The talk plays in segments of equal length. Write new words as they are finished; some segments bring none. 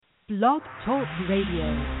Blog Talk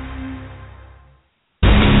Radio.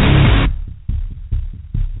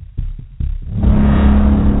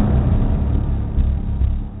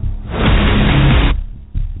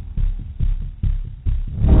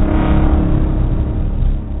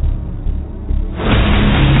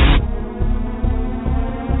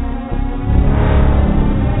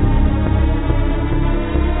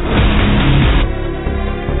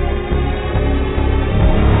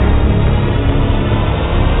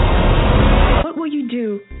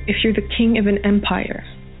 If you're the king of an empire,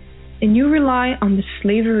 and you rely on the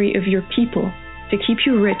slavery of your people to keep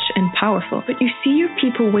you rich and powerful, but you see your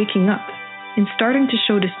people waking up and starting to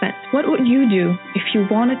show dissent, what would you do if you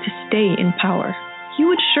wanted to stay in power?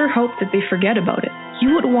 You would sure hope that they forget about it.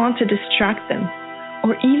 You would want to distract them,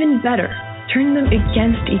 or even better, turn them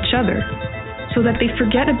against each other so that they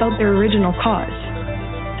forget about their original cause.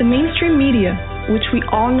 The mainstream media, which we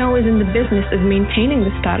all know is in the business of maintaining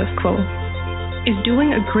the status quo, is doing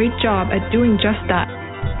a great job at doing just that.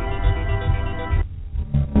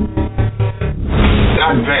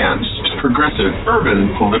 Advanced, progressive, urban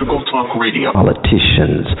political talk radio.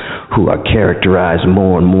 Politicians who are characterized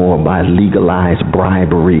more and more by legalized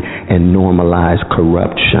bribery and normalized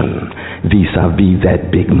corruption vis-a-vis that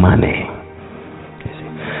big money.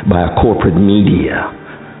 By a corporate media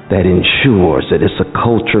that ensures that it's a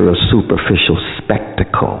culture of superficial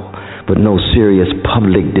spectacle, but no serious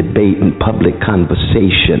public debate and public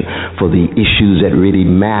conversation for the issues that really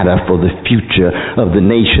matter for the future of the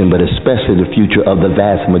nation, but especially the future of the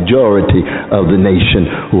vast majority of the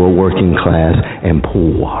nation who are working class and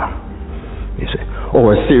poor. You see?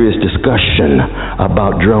 Or a serious discussion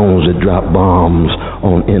about drones that drop bombs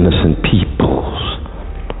on innocent peoples,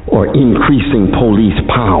 or increasing police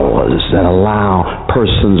powers that allow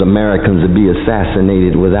persons, Americans, to be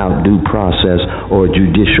assassinated without due process or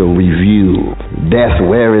judicial review. Death,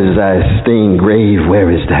 where is thy sting? Grave,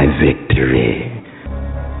 where is thy victory?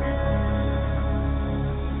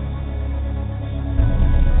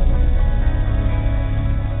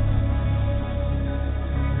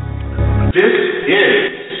 This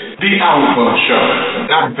is the ALFO Show.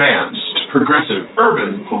 Advanced, progressive,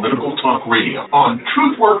 urban political talk radio on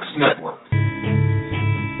TruthWorks Network.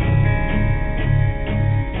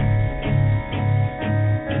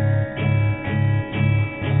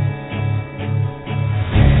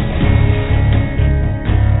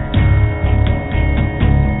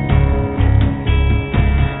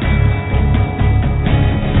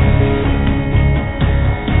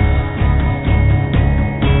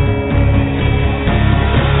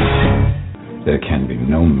 There can be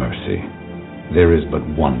no mercy. There is but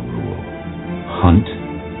one rule: hunt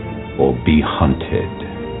or be hunted.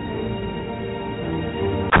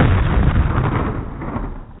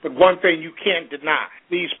 But one thing you can't deny,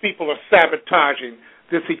 these people are sabotaging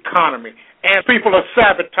this economy, and people are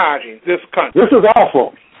sabotaging this country. This is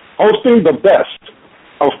ALFO, hosting the best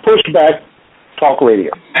of pushback talk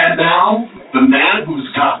radio. And now, the man who's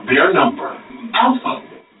got their number, ALFO.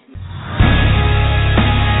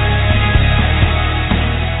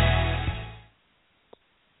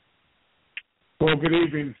 Well, good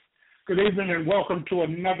evening. Good evening and welcome to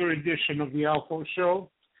another edition of the ALFO Show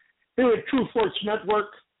here at TruthWorks Network,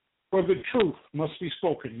 where the truth must be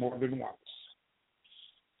spoken more than once.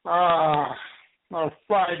 Our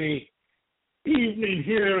Friday evening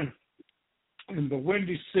here in the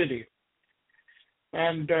Windy City.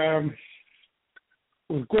 And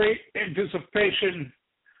with great anticipation,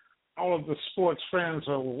 all of the sports fans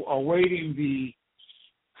are awaiting the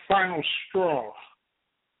final straw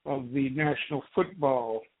of the National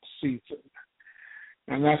Football season.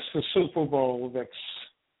 And that's the Super Bowl that's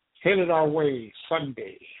headed our way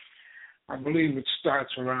Sunday. I believe it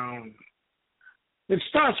starts around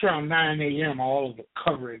 9 a.m., all of the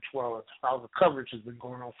coverage. Well, all the coverage has been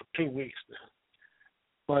going on for 2 weeks now.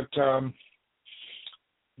 But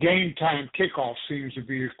game time kickoff seems to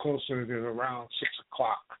be closer to around 6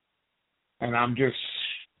 o'clock. And I'm just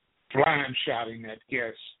blind shotting that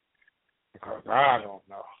guess, because I don't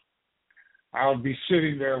know. I'll be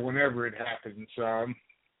sitting there whenever it happens. I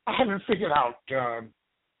haven't figured out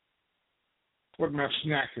what my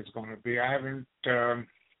snack is going to be. I haven't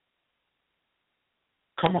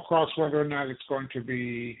come across whether or not it's going to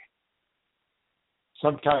be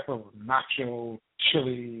some type of nacho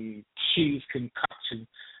chili cheese concoction,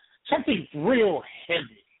 something real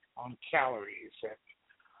heavy on calories and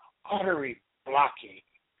artery blocking,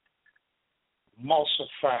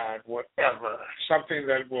 emulsified, whatever, something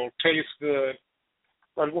that will taste good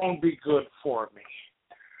but won't be good for me.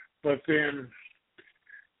 But then,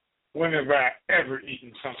 when have I ever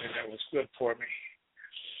eaten something that was good for me?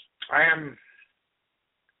 I am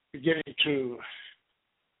beginning to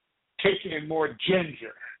take in more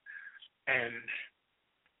ginger and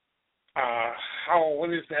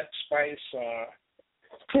what is that spice?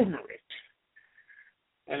 Turmeric.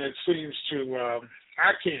 And it seems to,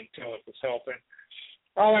 I can't tell if it's helping.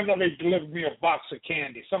 All I know, they delivered me a box of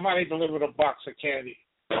candy. Somebody delivered a box of candy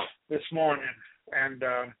this morning, and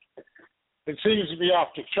it seems to be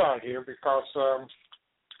off the chart here because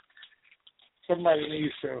somebody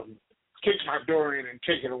needs to kick my door in and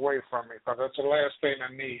take it away from me because that's the last thing I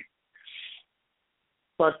need.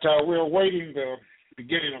 But we're awaiting the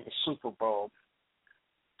beginning of the Super Bowl,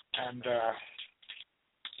 and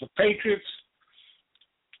the Patriots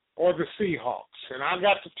or the Seahawks. And I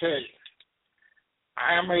got to tell you,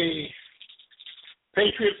 I am a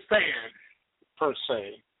Patriots fan, per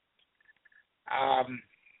se. I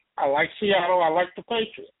like Seattle. I like the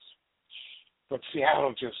Patriots. But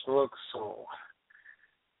Seattle just looks so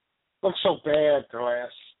bad the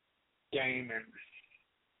last game. And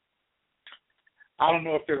I don't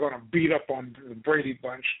know if they're going to beat up on the Brady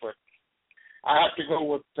bunch, but I have to go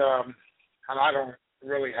with, and I don't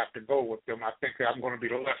really have to go with them. I think I'm going to be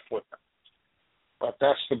left with them. But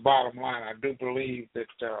that's the bottom line. I do believe that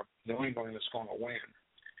New England is going to win.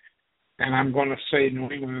 And I'm going to say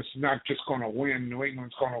New England is not just going to win. New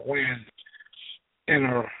England's going to win in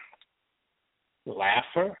a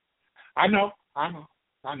laugher. I know.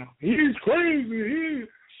 He's crazy.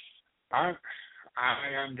 I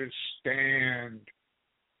understand.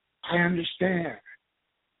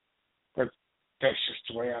 But that's just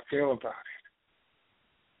the way I feel about it.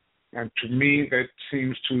 And to me, that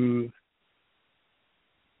seems to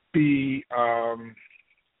be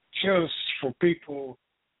just for people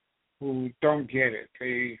who don't get it.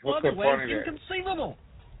 They hook up on it.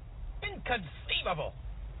 Inconceivable.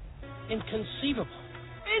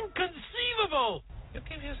 You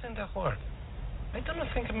keep using the word. I don't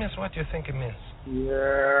think it means what you think it means.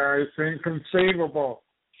 Yeah, it's inconceivable.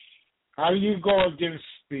 How do you go against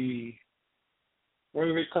the, what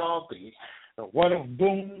do they call it? The what of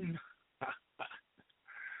boom?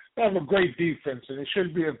 They have a great defense, and it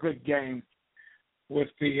should be a good game with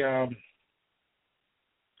the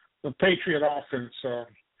Patriot offense.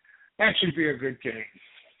 That should be a good game.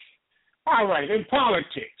 All right, in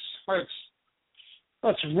politics,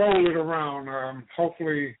 let's roll it around.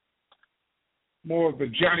 Hopefully, more of the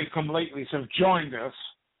Johnny-come-latelys have joined us,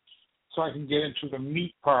 so I can get into the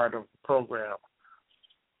meat part of the program.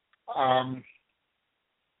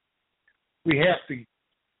 We have the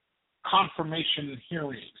confirmation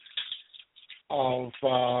hearing of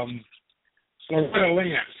Loretta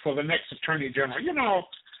Lynch for the next Attorney General. You know,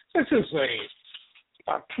 this is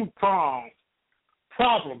a two-pronged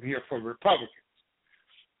problem here for Republicans.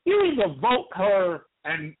 You either vote her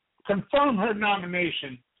and confirm her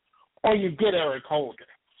nomination, or you get Eric Holder.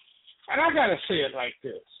 And I got to say it like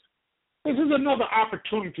this. This is another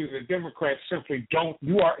opportunity that Democrats simply don't.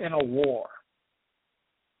 You are in a war.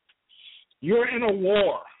 You're in a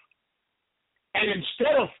war. And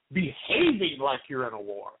instead of behaving like you're in a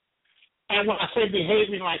war, and when I say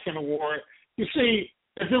behaving like in a war, you see,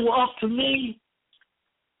 if it were up to me,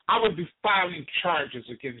 I would be filing charges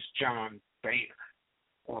against John Boehner,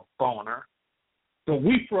 or Boner, the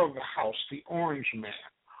Weeper of the House, the Orange Man,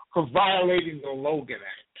 for violating the Logan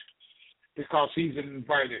Act, because he's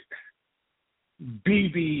invited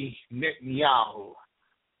Bibi Netanyahu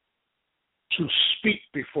to speak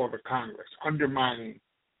before the Congress, undermining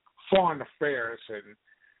foreign affairs and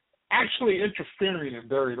actually interfering in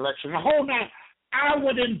their election. The whole nine, I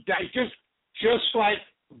would indict, just like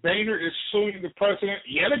Boehner is suing the president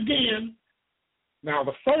yet again. Now,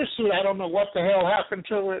 the first suit, I don't know what the hell happened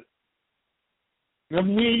to it. The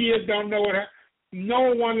media don't know what happened.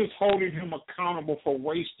 No one is holding him accountable for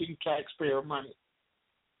wasting taxpayer money.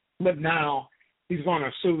 But now he's going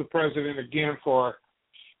to sue the president again for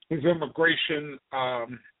his immigration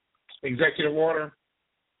executive order.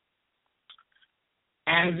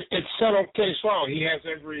 And it's settled case law. He has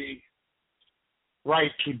every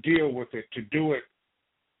right to deal with it, to do it,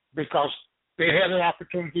 because they had an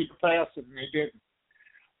opportunity to pass it and they didn't.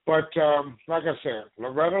 But like I said,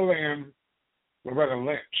 Loretta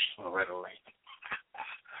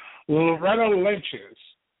Lynch's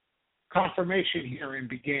confirmation hearing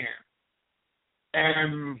began.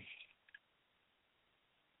 And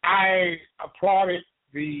I applauded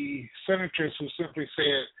the senators who simply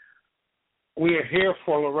said, we are here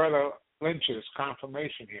for Loretta Lynch's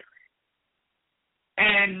confirmation hearing.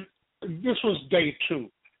 And this was day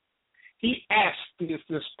 2. He asked this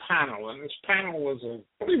panel, and this panel was,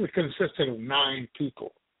 I believe it consisted of 9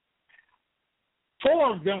 people.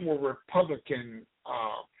 4 of them were Republican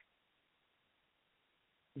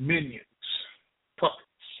minions, puppets.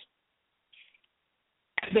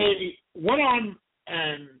 They went on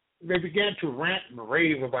and they began to rant and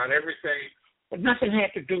rave about everything, but nothing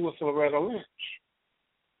had to do with Loretta Lynch.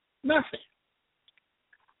 Nothing.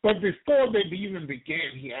 But before they even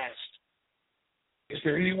began, he asked, is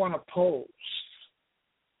there anyone opposed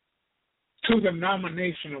to the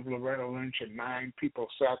nomination of Loretta Lynch? And 9 people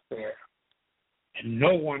sat there, and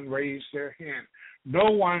no one raised their hand.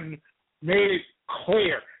 No one made it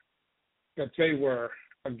clear that they were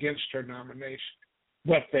against her nomination,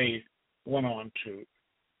 but they went on to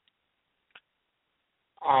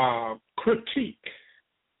critique,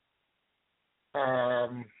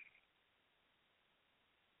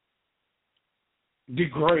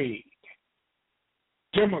 degrade,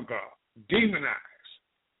 demagogue, demonize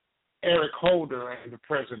Eric Holder and the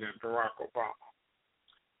President Barack Obama.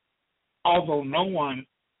 Although no one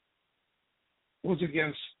was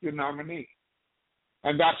against the nominee.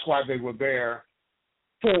 And that's why they were there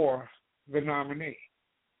for the nominee.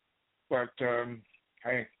 But,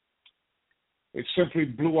 hey, it simply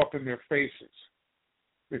blew up in their faces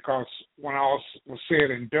because when all was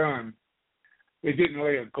said and done, they didn't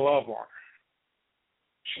lay a glove on her.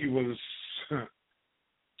 She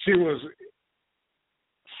was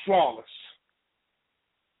flawless.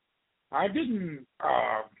 I didn't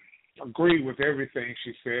agree with everything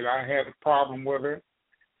she said. I had a problem with her.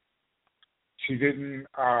 She didn't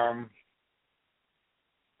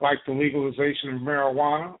like the legalization of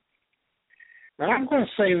marijuana. And I'm going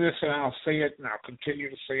to say this, and I'll say it, and I'll continue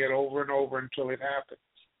to say it over and over until it happens.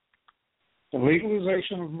 The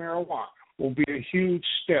legalization of marijuana will be a huge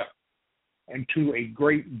step into a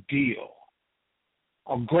great deal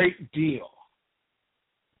of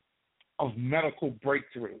medical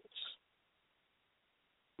breakthroughs.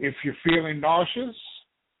 If you're feeling nauseous,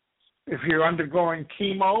 if you're undergoing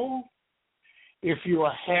chemo, if you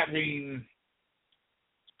are having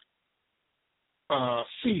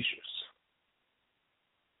seizures,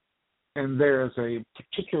 and there's a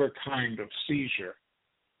particular kind of seizure,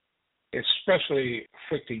 especially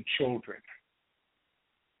affecting children,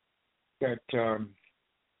 that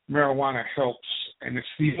marijuana helps, and it's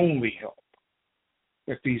the only help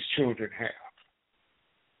that these children have.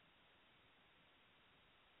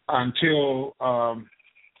 Until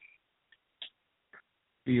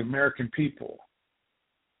the American people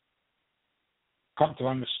come to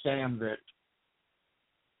understand that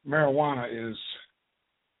marijuana is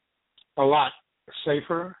a lot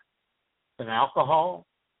safer than alcohol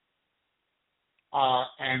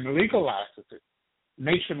and legalizes it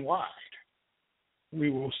nationwide, we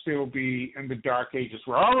will still be in the dark ages.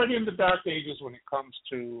 We're already in the dark ages when it comes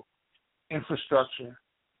to infrastructure.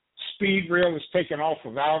 Speed rail is taken off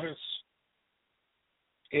without us.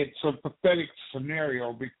 It's a pathetic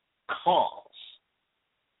scenario because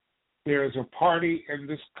there is a party in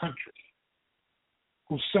this country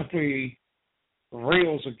who simply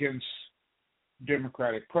rails against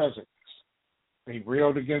Democratic presidents. They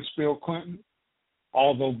railed against Bill Clinton,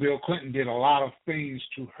 although Bill Clinton did a lot of things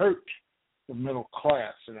to hurt the middle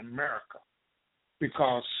class in America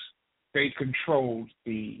because they controlled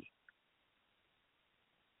the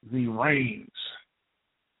reins,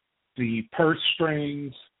 the purse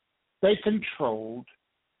strings. They controlled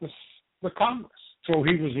the Congress. So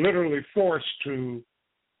he was literally forced to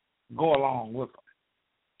go along with them.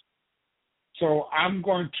 So I'm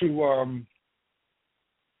going to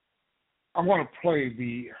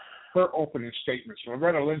play her opening statements,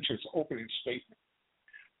 Loretta Lynch's opening statement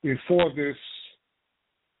before this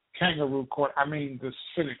the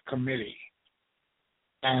Senate committee.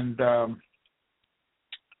 And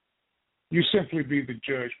you simply be the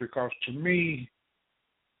judge, because to me,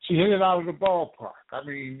 she hit it out of the ballpark. I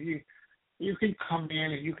mean, you can come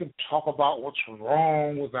in and you can talk about what's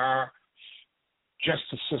wrong with our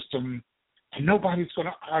justice system, and nobody's going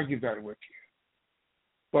to argue that with you.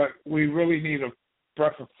 But we really need a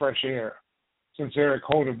breath of fresh air, since Eric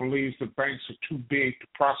Holder believes the banks are too big to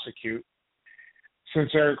prosecute, since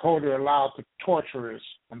Eric Holder allowed the torturers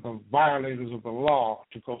and the violators of the law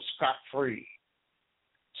to go scot-free,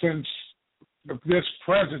 since this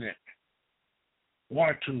president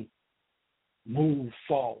wanted to move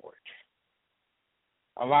forward,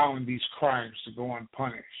 allowing these crimes to go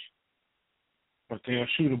unpunished. But they'll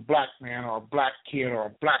shoot a black man or a black kid or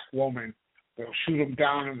a black woman. They'll shoot them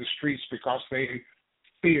down in the streets because they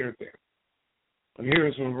fear them. But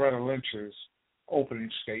here's Loretta Lynch's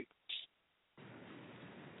opening statements.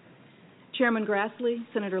 Chairman Grassley,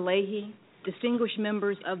 Senator Leahy, distinguished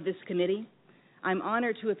members of this committee, I'm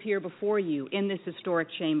honored to appear before you in this historic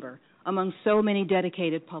chamber among so many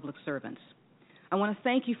dedicated public servants. I want to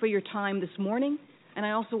thank you for your time this morning And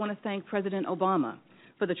I also want to thank President Obama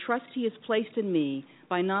for the trust he has placed in me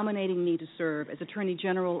by nominating me to serve as Attorney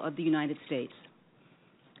General of the United States.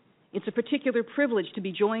 It's a particular privilege to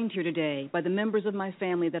be joined here today by the members of my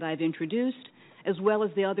family that I've introduced, as well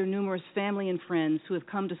as the other numerous family and friends who have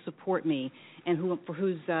come to support me and for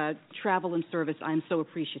whose travel and service I'm so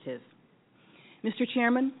appreciative. Mr.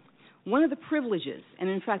 Chairman, one of the privileges, and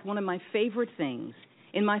in fact one of my favorite things,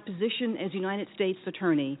 in my position as United States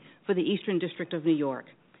Attorney for the Eastern District of New York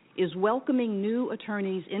is welcoming new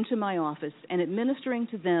attorneys into my office and administering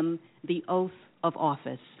to them the oath of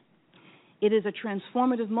office. It is a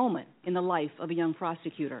transformative moment in the life of a young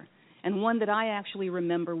prosecutor, and one that I actually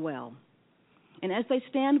remember well. And as they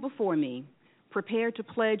stand before me, prepared to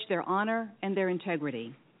pledge their honor and their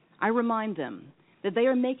integrity, I remind them that they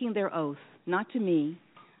are making their oath not to me,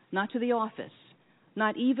 not to the office,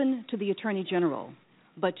 not even to the Attorney General,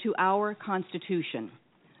 but to our Constitution,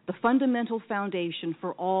 the fundamental foundation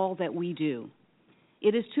for all that we do.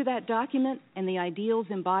 It is to that document and the ideals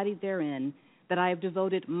embodied therein that I have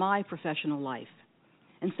devoted my professional life.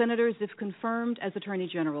 And Senators, if confirmed as Attorney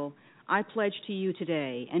General, I pledge to you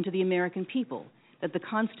today and to the American people that the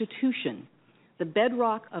Constitution, the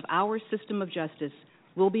bedrock of our system of justice,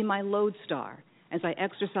 will be my lodestar as I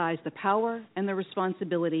exercise the power and the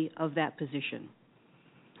responsibility of that position.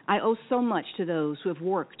 I owe so much to those who have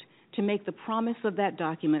worked to make the promise of that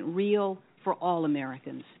document real for all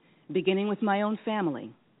Americans, beginning with my own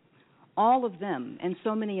family. All of them, and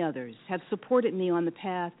so many others, have supported me on the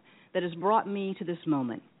path that has brought me to this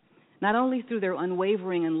moment, not only through their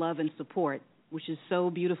unwavering and love and support, which is so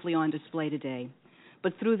beautifully on display today,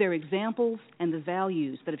 but through their examples and the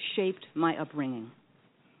values that have shaped my upbringing.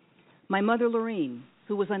 My mother, Lorene,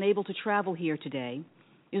 who was unable to travel here today,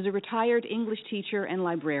 is a retired English teacher and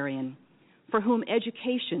librarian for whom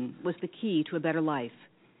education was the key to a better life.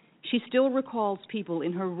 She still recalls people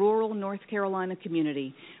in her rural North Carolina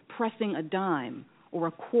community pressing a dime or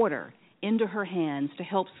a quarter into her hands to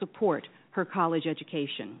help support her college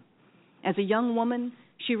education. As a young woman,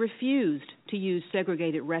 she refused to use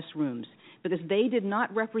segregated restrooms because they did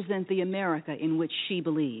not represent the America in which she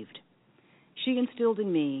believed. She instilled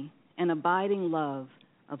in me an abiding love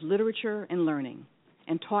of literature and learning,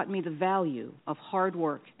 and taught me the value of hard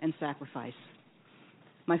work and sacrifice.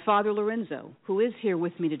 My father, Lorenzo, who is here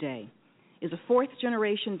with me today, is a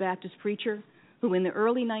fourth-generation Baptist preacher who in the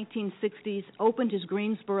early 1960s opened his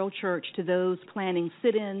Greensboro church to those planning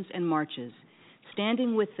sit-ins and marches,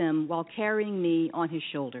 standing with them while carrying me on his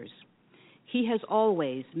shoulders. He has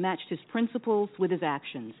always matched his principles with his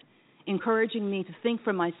actions, encouraging me to think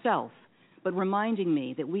for myself, but reminding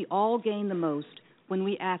me that we all gain the most when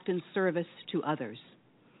we act in service to others.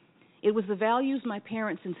 It was the values my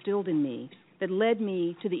parents instilled in me that led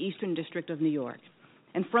me to the Eastern District of New York.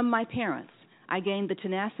 And from my parents, I gained the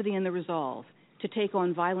tenacity and the resolve to take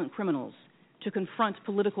on violent criminals, to confront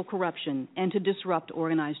political corruption, and to disrupt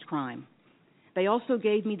organized crime. They also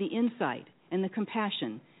gave me the insight and the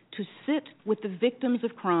compassion to sit with the victims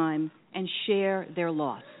of crime and share their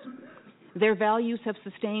loss. Their values have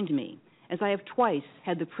sustained me, as I have twice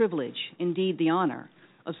had the privilege, indeed the honor,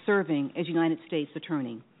 of serving as United States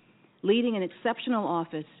Attorney, leading an exceptional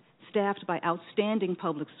office staffed by outstanding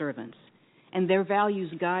public servants, and their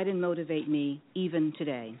values guide and motivate me even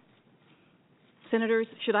today. Senators,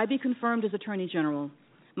 should I be confirmed as Attorney General,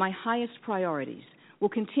 my highest priorities will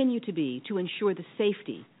continue to be to ensure the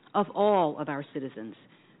safety of all of our citizens,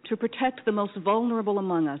 to protect the most vulnerable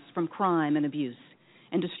among us from crime and abuse,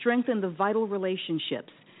 and to strengthen the vital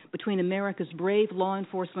relationships between America's brave law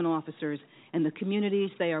enforcement officers and the communities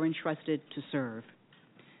they are entrusted to serve.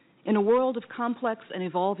 In a world of complex and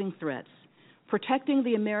evolving threats, protecting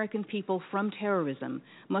the American people from terrorism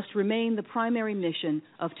must remain the primary mission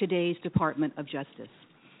of today's Department of Justice.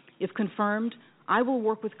 If confirmed, I will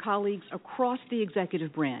work with colleagues across the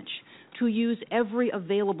executive branch to use every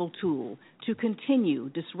available tool to continue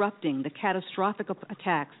disrupting the catastrophic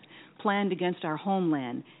attacks planned against our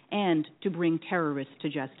homeland and to bring terrorists to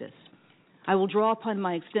justice. I will draw upon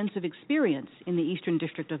my extensive experience in the Eastern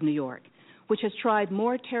District of New York, which has tried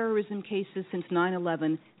more terrorism cases since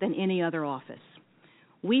 9/11 than any other office.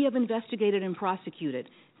 We have investigated and prosecuted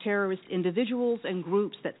terrorist individuals and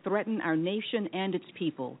groups that threaten our nation and its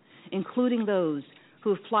people, including those who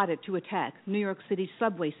have plotted to attack New York City's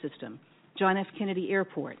subway system, John F. Kennedy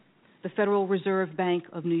Airport, the Federal Reserve Bank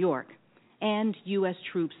of New York, and U.S.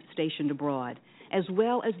 troops stationed abroad, as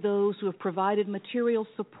well as those who have provided material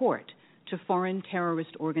support to foreign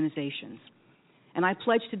terrorist organizations. And I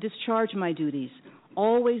pledge to discharge my duties,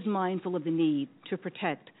 always mindful of the need to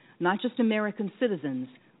protect not just American citizens,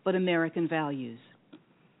 but American values.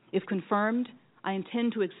 If confirmed, I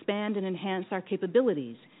intend to expand and enhance our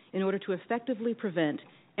capabilities in order to effectively prevent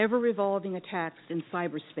ever-evolving attacks in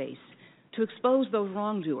cyberspace, to expose those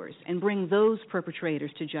wrongdoers and bring those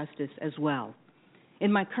perpetrators to justice as well.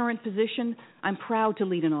 In my current position, I'm proud to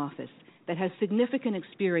lead an office that has significant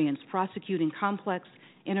experience prosecuting complex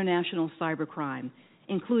international cybercrime,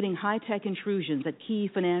 including high-tech intrusions at key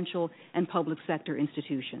financial and public sector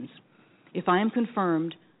institutions. If I am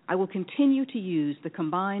confirmed, I will continue to use the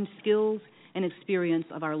combined skills and experience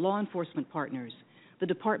of our law enforcement partners, the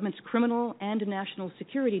Department's criminal and national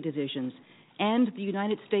security divisions, and the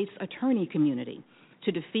United States attorney community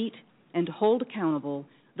to defeat and hold accountable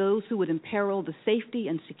those who would imperil the safety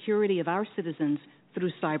and security of our citizens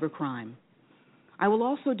through cybercrime. I will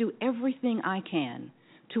also do everything I can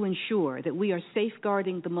to ensure that we are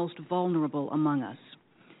safeguarding the most vulnerable among us.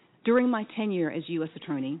 During my tenure as U.S.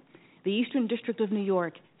 Attorney, the Eastern District of New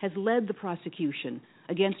York has led the prosecution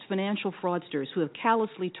against financial fraudsters who have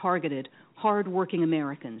callously targeted hard-working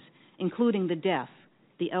Americans, including the deaf,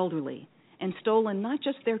 the elderly, and stolen not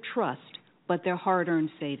just their trust, but their hard-earned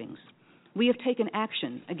savings. We have taken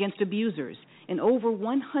action against abusers in over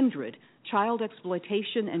 100 child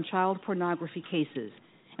exploitation and child pornography cases,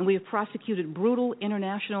 and we have prosecuted brutal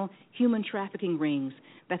international human trafficking rings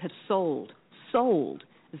that have sold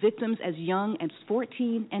victims as young as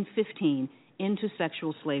 14 and 15 into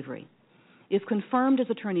sexual slavery. If confirmed as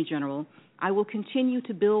Attorney General, I will continue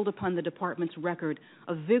to build upon the Department's record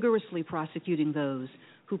of vigorously prosecuting those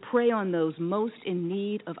who prey on those most in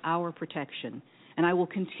need of our protection, and I will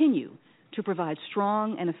continue to provide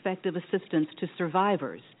strong and effective assistance to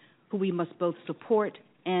survivors who we must both support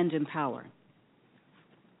and empower.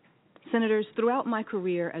 Senators, throughout my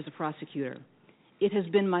career as a prosecutor, it has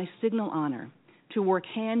been my signal honor to work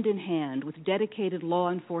hand in hand with dedicated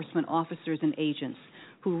law enforcement officers and agents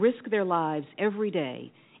who risk their lives every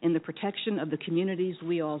day in the protection of the communities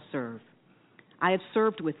we all serve. I have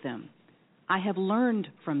served with them. I have learned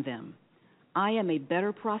from them. I am a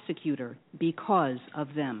better prosecutor because of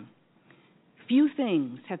them. Few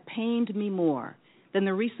things have pained me more than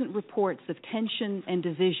the recent reports of tension and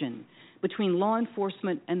division between law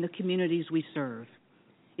enforcement and the communities we serve.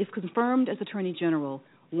 If confirmed as Attorney General,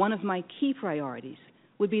 one of my key priorities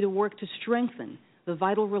would be to work to strengthen the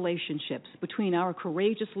vital relationships between our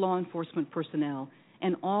courageous law enforcement personnel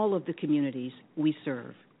and all of the communities we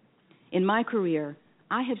serve. In my career,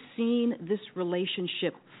 I have seen this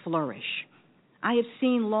relationship flourish. I have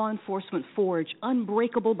seen law enforcement forge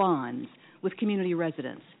unbreakable bonds with community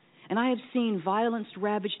residents, and I have seen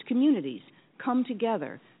violence-ravaged communities come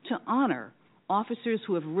together to honor officers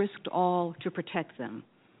who have risked all to protect them.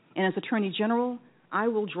 And as Attorney General, I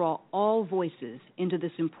will draw all voices into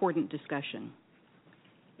this important discussion.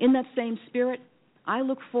 In that same spirit, I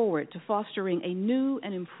look forward to fostering a new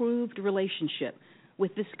and improved relationship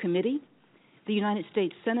with this committee, the United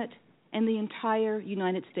States Senate, and the entire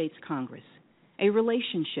United States Congress, a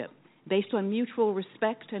relationship based on mutual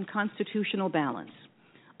respect and constitutional balance.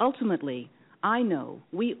 Ultimately, I know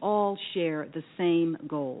we all share the same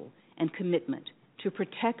goal and commitment to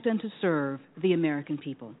protect and to serve the American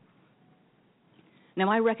people. Now,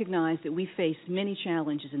 I recognize that we face many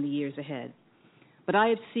challenges in the years ahead, but I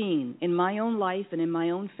have seen in my own life and in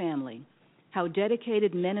my own family how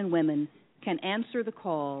dedicated men and women can answer the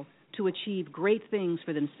call to achieve great things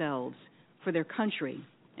for themselves, for their country,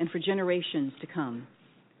 and for generations to come.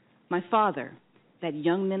 My father, that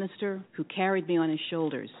young minister who carried me on his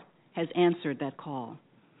shoulders, has answered that call,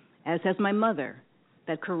 as has my mother,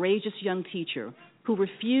 that courageous young teacher who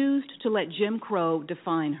refused to let Jim Crow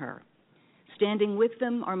define her. Standing with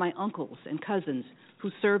them are my uncles and cousins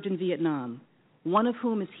who served in Vietnam, one of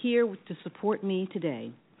whom is here to support me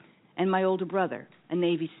today, and my older brother, a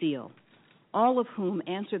Navy SEAL, all of whom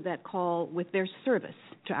answered that call with their service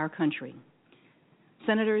to our country.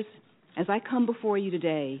 Senators, as I come before you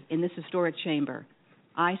today in this historic chamber,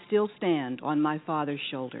 I still stand on my father's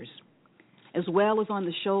shoulders, as well as on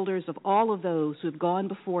the shoulders of all of those who have gone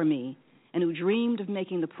before me and who dreamed of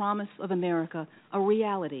making the promise of America a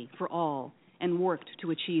reality for all and worked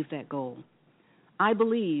to achieve that goal. I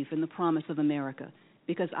believe in the promise of America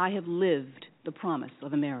because I have lived the promise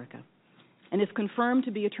of America. And if confirmed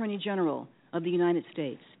to be Attorney General of the United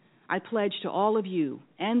States, I pledge to all of you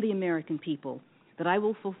and the American people that I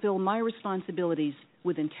will fulfill my responsibilities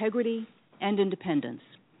with integrity and independence.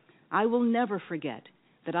 I will never forget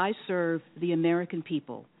that I serve the American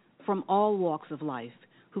people from all walks of life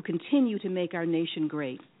who continue to make our nation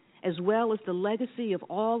great, as well as the legacy of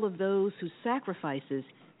all of those whose sacrifices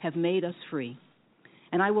have made us free.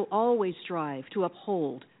 And I will always strive to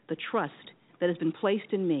uphold the trust that has been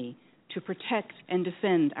placed in me to protect and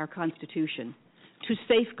defend our Constitution, to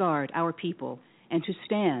safeguard our people, and to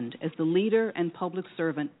stand as the leader and public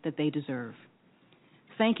servant that they deserve.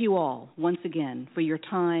 Thank you all once again for your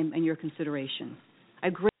time and your consideration.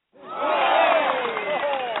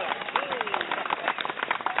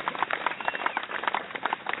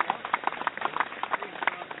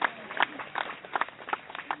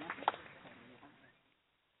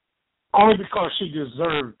 Only because she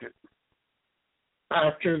deserved it.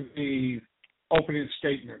 After the opening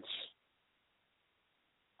statements,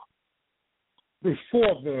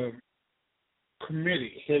 before the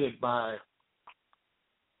committee headed by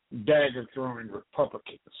dagger-throwing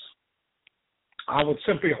Republicans, I would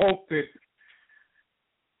simply hope that,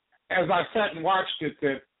 as I sat and watched it,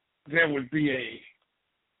 that there would be a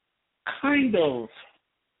kind of,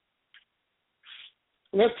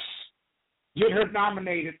 let's get her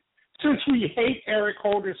nominated, since we hate Eric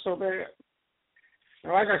Holder so bad.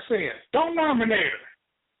 And like I said, don't nominate her.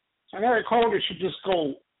 And Eric Holder should just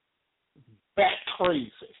go bat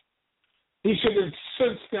crazy. He should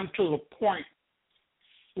incense them to the point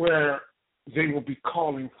where they will be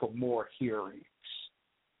calling for more hearings.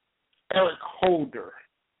 Eric Holder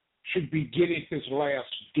should be getting his last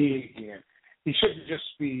dig in. He shouldn't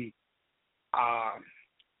just be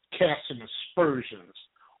casting aspersions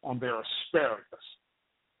on their asparagus.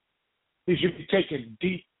 He should be taking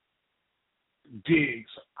deep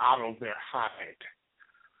digs out of their hide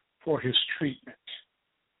for his treatment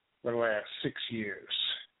the last 6 years.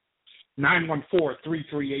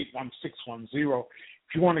 914-338-1610.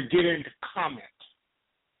 If you want to get into comment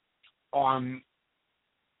on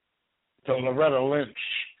the Loretta Lynch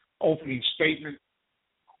opening statement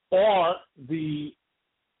or the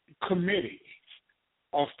committee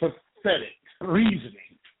of pathetic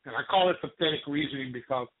reasoning, and I call it pathetic reasoning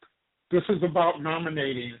because this is about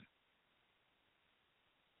nominating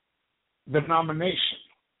the nomination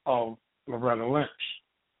of Loretta Lynch.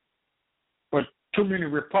 But too many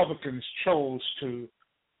Republicans chose to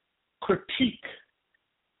critique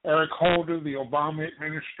Eric Holder, the Obama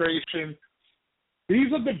administration.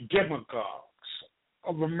 These are the demagogues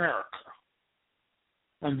of America.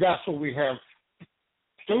 And that's what we have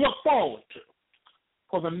to look forward to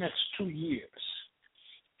for the next 2 years.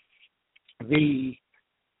 The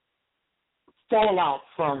fallout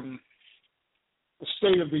from the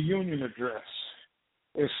State of the Union address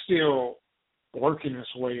is still working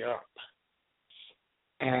its way up.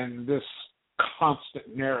 And this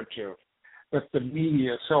constant narrative that the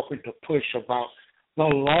media is helping to push about the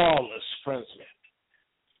lawless president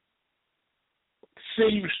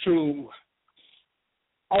seems to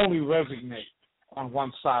only resonate on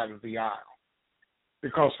one side of the aisle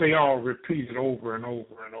because they all repeat it over and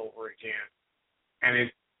over and over again.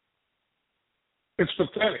 And it's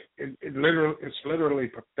pathetic. It's literally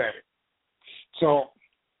pathetic. So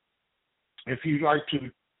if you'd like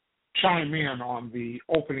to chime in on the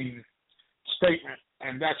opening statement,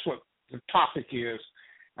 and that's what the topic is.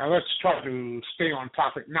 Now let's try to stay on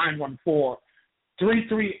topic.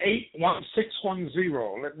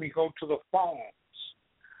 914-338-1610. Let me go to the phones.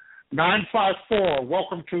 954,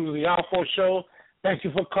 welcome to the ALFO show. Thank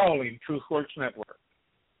you for calling Truth Works Network.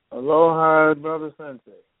 Aloha, Brother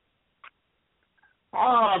Sensei.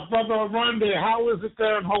 Brother Randy, how is it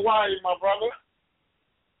there in Hawaii, my brother?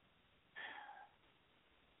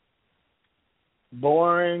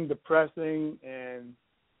 Boring, depressing, and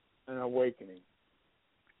an awakening.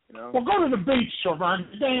 You know? Well, go to the beach,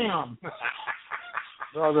 Randy. Damn.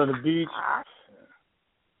 Go to the beach.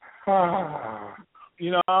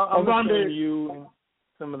 You know, I'm going to send you and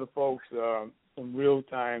some of the folks some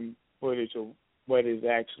real-time footage of what is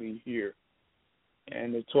actually here.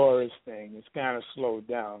 And the tourist thing is kind of slowed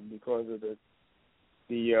down because of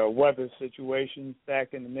the weather situations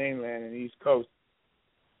back in the mainland and East Coast.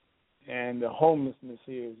 And the homelessness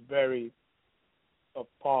here is very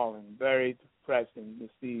appalling, very depressing to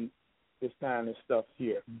see this kind of stuff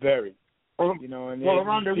here. Very. You know, and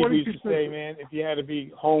Rhonda, people used to say, man, if you had to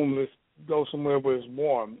be homeless, go somewhere where it's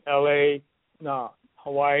warm. L.A., no.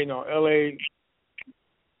 Hawaii, no. L.A.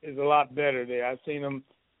 is a lot better there. I've seen them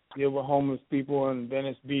deal with homeless people in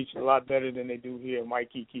Venice Beach a lot better than they do here in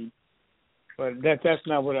Waikiki. But that's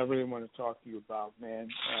not what I really want to talk to you about, man.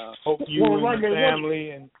 Hope you and your family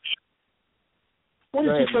and... What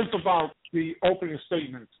did you think about the opening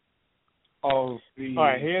statement of the... All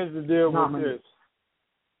right, here's the deal with this.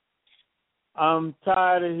 I'm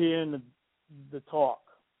tired of hearing the talk,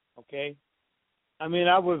 okay? I mean,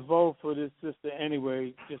 I would vote for this sister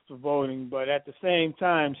anyway, just for voting, but at the same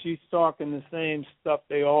time, she's talking the same stuff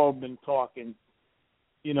they all been talking,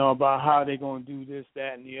 you know, about how they're going to do this,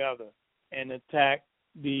 that, and the other, and attack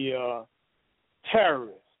the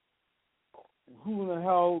terrorists. who in the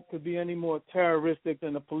hell could be any more terroristic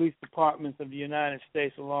than the police departments of the United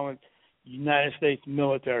States, along with the United States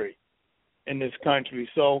military in this country?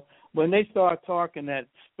 So when they start talking that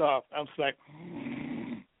stuff, I was like,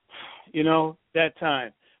 that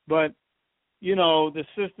time. But, the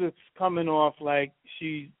sister's coming off like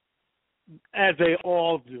she, as they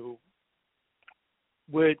all do,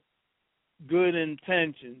 with good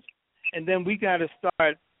intentions. And then we got to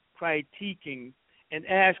start critiquing and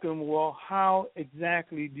ask them, well, how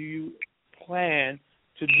exactly do you plan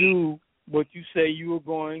to do what you say you are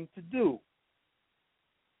going to do?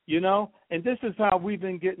 And this is how we've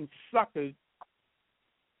been getting suckered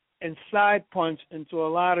and side punched into a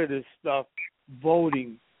lot of this stuff,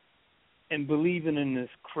 voting and believing in this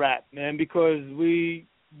crap, man, because we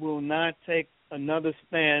will not take another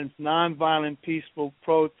stance. Nonviolent, peaceful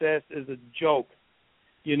protest is a joke,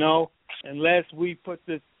 unless we put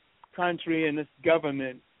this country and this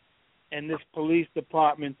government and this police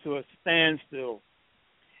department to a standstill.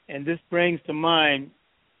 And this brings to mind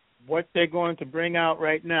what they're going to bring out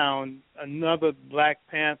right now, another Black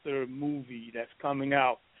Panther movie that's coming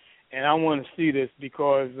out. And I want to see this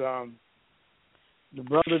because the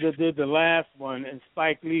brother that did the last one and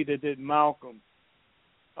Spike Lee that did Malcolm,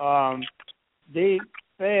 they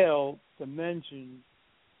failed to mention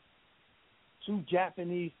two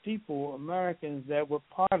Japanese people, Americans, that were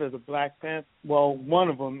part of the Black Panther. Well, one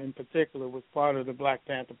of them in particular was part of the Black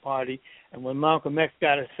Panther Party. And when Malcolm X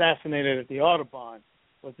got assassinated at the Audubon,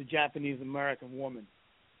 was a Japanese-American woman.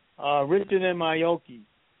 Richard M. Aoki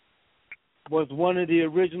was one of the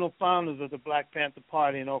original founders of the Black Panther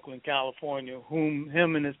Party in Oakland, California,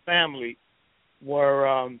 him and his family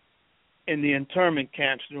were in the internment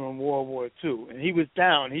camps during World War II. And he was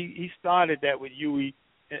down. He started that with Huey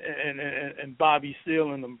and Bobby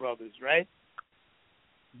Seale and them brothers, right?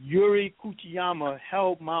 Yuri Kuchiyama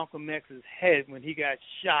held Malcolm X's head when he got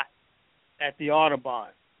shot at the Audubon.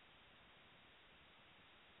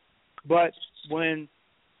 But when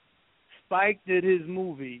Spike did his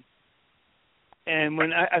movie, and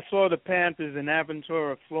when I saw the Panthers in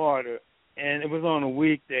Aventura, Florida, and it was on a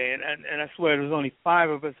weekday, and I swear there was only 5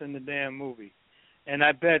 of us in the damn movie. And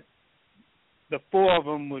I bet the 4 of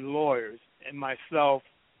them were lawyers and myself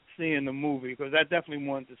seeing the movie, because I definitely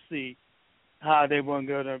wanted to see how they were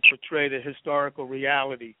going to portray the historical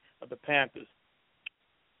reality of the Panthers.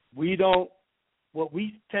 What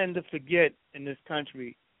we tend to forget in this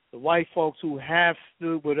country, the white folks who have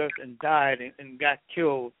stood with us and died and got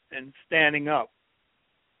killed and standing up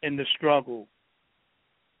in the struggle.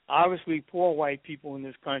 Obviously, poor white people in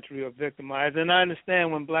this country are victimized, and I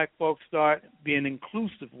understand when black folks start being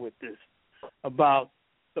inclusive with this about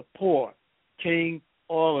the poor, King,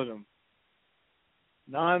 all of them.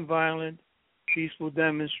 Nonviolent, peaceful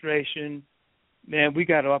demonstration. Man, we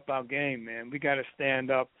got to up our game, man. We got to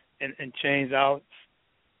stand up and change our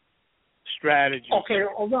strategy. Okay,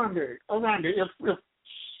 Orlando,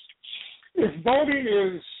 if voting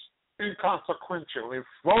is inconsequential, if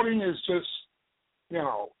voting is just,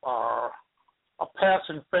 a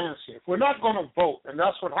passing fancy, if we're not going to vote, and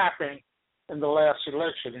that's what happened in the last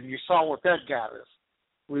election, and you saw what that got us,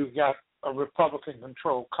 we've got a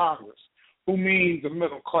Republican-controlled Congress, who means the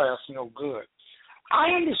middle class no good.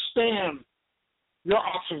 I understand your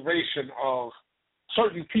observation of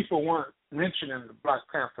certain people weren't mentioned in the Black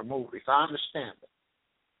Panther movies. I understand it.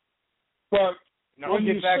 But now we'll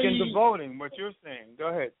get back into voting, what you're saying. Go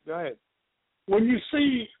ahead. When you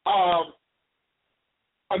see a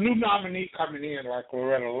new nominee coming in like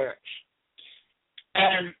Loretta Lynch,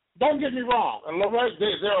 and don't get me wrong,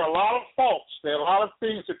 there are a lot of faults. There are a lot of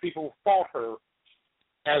things that people fault her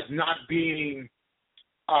as not being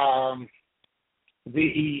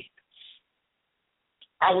the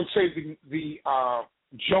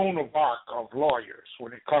Joan of Arc of lawyers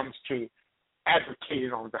when it comes to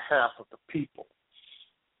advocating on behalf of the people,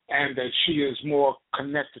 and that she is more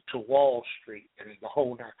connected to Wall Street and the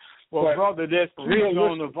whole night. Well, but brother, there's real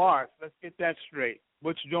Joan of Arc. Let's get that straight.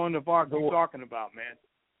 Which Joan of Arc are you talking about, man?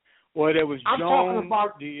 Well, there was Joan,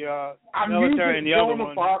 the military, and the Joan other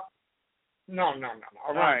one. Arc. No.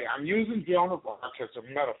 All right. I'm using Joan of Arc as a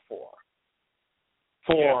metaphor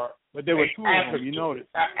for but there were 2 of them, you noticed.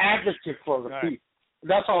 An advocate for the people.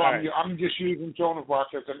 That's all I'm just using Joan of Arc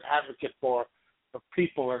as an advocate for the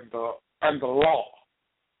people and the law.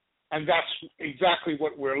 And that's exactly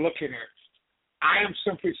what we're looking at. I am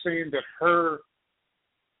simply saying that her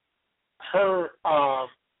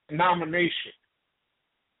nomination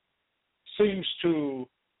seems to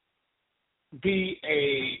be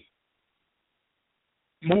a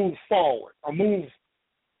move forward, a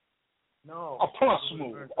plus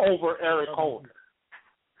move over Eric Holder.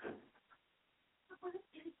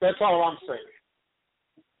 That's all I'm saying.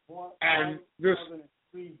 And this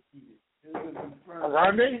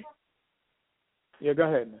Randy? Yeah, go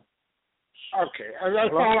ahead, man. Okay,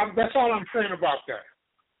 that's all I'm saying about that.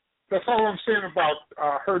 That's all I'm saying about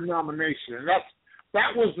her nomination. And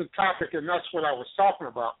that was the topic, and that's what I was talking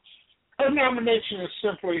about. Her nomination is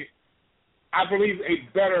simply, I believe, a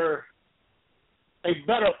better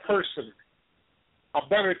person, a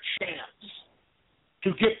better chance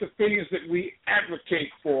to get the things that we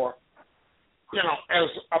advocate for, as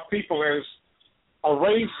a people, as a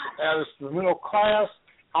race, as the middle class,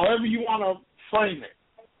 however you want to frame it.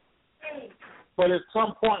 But at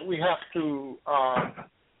some point we have to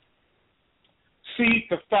see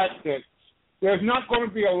the fact that there's not going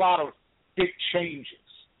to be a lot of big changes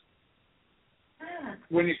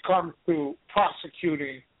when it comes to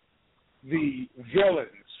prosecuting the villains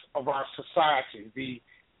of our society, the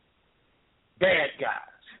bad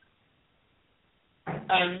guys.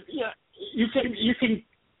 And yeah, you can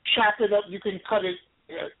chop it up, you can cut it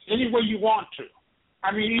any way you want to.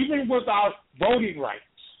 I mean, even with our voting rights,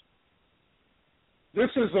 this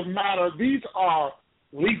is a matter. These are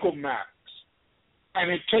legal matters, and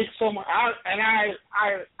it takes so much.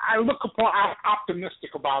 I look upon. I'm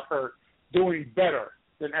optimistic about her doing better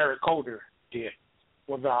than Eric Holder did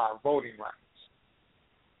with our voting rights.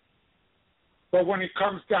 But when it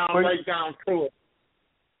comes down right down to it,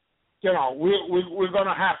 we're going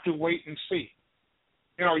to have to wait and see.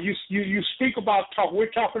 You speak about talk. We're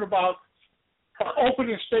talking about her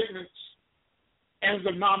opening statements and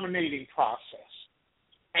the nominating process.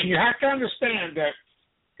 And you have to understand that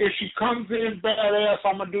if she comes in badass,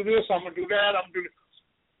 I'm going to do this, I'm going to do that, I'm going to do this,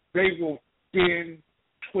 they will bend,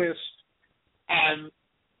 twist, and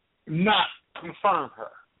not confirm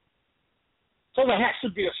her. So there has to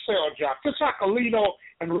be a sell job. Just like Alito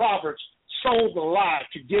and Roberts sold the lie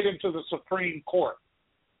to get into the Supreme Court.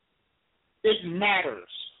 It matters.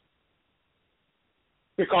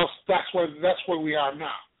 Because that's where we are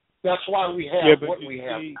now. That's why we have what we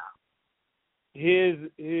have now. Here's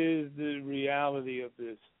the reality of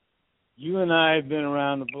this. You and I have been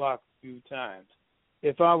around the block a few times.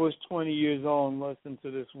 If I was 20 years old and listened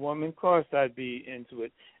to this woman, of course I'd be into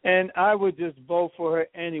it. And I would just vote for her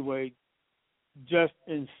anyway, just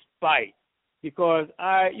in spite. Because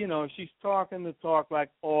she's talking the talk like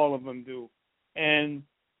all of them do. And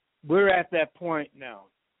we're at that point now.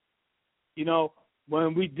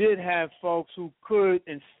 When we did have folks who could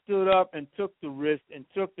and stood up and took the risk and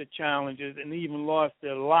took the challenges and even lost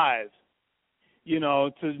their lives,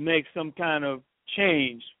 to make some kind of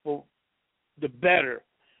change for the better,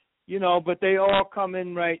 but they all come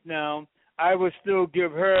in right now. I would still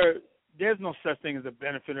give her, there's no such thing as a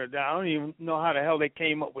benefit or doubt. I don't even know how the hell they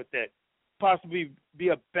came up with that. Possibly be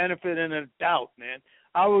a benefit and a doubt, man.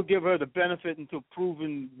 I would give her the benefit until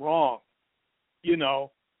proven wrong,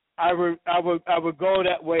 I would go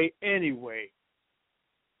that way anyway.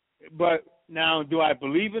 But now, do I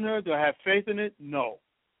believe in her? Do I have faith in it? No.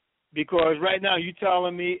 Because right now you're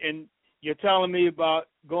telling me about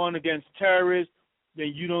going against terrorists,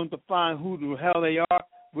 then you don't define who the hell they are.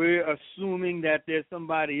 We're assuming that there's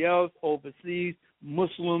somebody else overseas,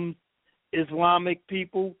 Muslims, Islamic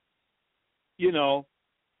people. You're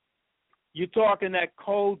talking that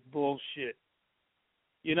code bullshit.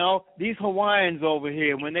 These Hawaiians over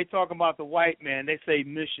here, when they talk about the white man, they say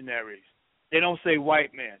missionaries. They don't say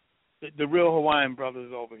white man. The real Hawaiian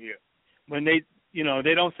brothers over here. When they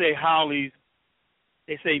don't say haoles,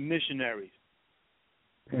 they say missionaries.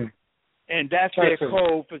 And that's their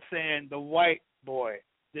code for saying the white boy,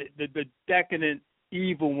 the decadent,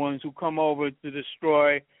 evil ones who come over to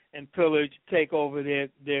destroy and pillage, take over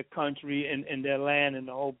their country and their land and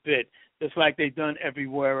the whole bit, just like they've done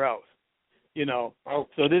everywhere else.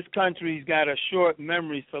 So this country's got a short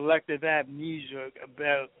memory, selective amnesia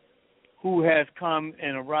about who has come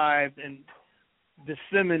and arrived and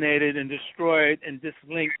disseminated and destroyed and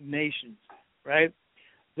dislinked nations, right?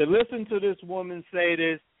 To listen to this woman say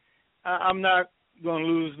this, I'm not going to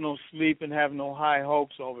lose no sleep and have no high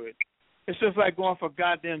hopes over it. It's just like going for a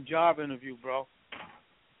goddamn job interview, bro.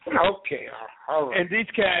 Okay, all right. And these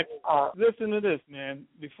cats, listen to this, man,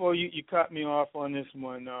 before you cut me off on this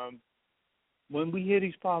one. When we hear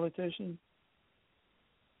these politicians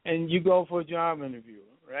and you go for a job interview,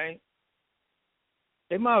 right,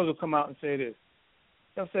 they might as well come out and say this.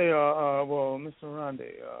 They'll say, well, Mr. Rande,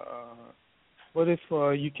 what if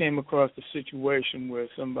you came across a situation where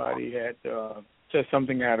somebody had said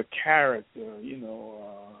something out of character,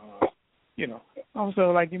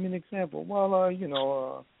 Also, like, give me an example. Well,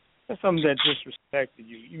 that's something that disrespected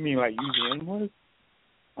you. You mean like you the N-word?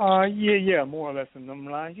 Yeah, more or less in them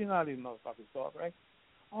lines. You know how these motherfuckers talk, right?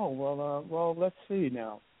 Oh, well, let's see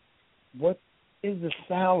now. What is the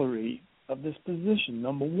salary of this position,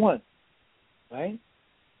 number one, right?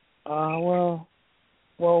 Well,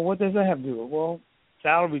 what does that have to do with it? Well,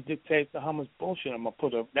 salary dictates how much bullshit I'm going to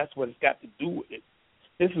put up. That's what it's got to do with it.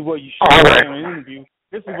 This is what you should be saying in an interview.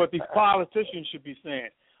 This is what these politicians should be saying.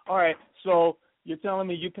 All right, so you're telling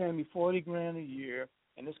me you're paying me $40,000 a year,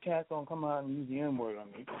 and this cat's going to come out and use the N-word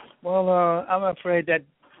on me. Well, I'm afraid that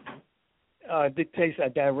dictates a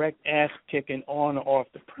direct ass-kicking on or off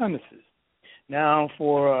the premises. Now,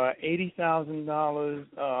 for $80,000,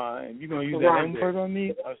 you're going to use that N-word on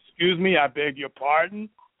me? Excuse me, I beg your pardon?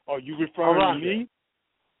 Are you referring to me?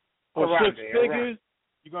 For six figures,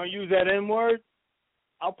 you're going to use that N-word?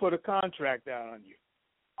 I'll put a contract out on you.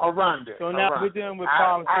 Around it. So now we're dealing with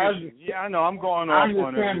politicians. I know, I'm going off on it. I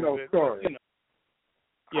understand those stories.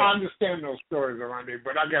 Yeah. I understand those stories around it,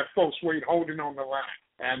 but I got folks holding on the line.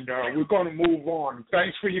 And we're going to move on.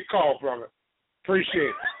 Thanks for your call, brother. Appreciate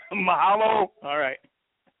it. Mahalo. All right.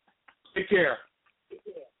 Take care.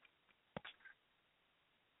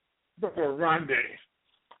 Brother Aronde.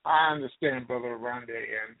 I understand Brother Aronde,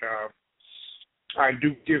 and I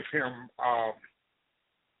do give him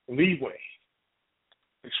leeway,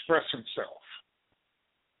 express himself.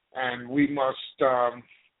 And we must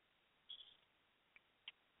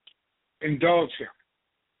indulge him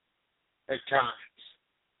at times.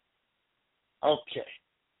 Okay.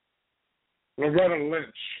 Loretta Lynch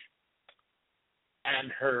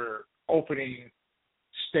and her opening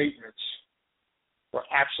statements were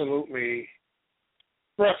absolutely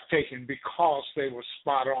breathtaking because they were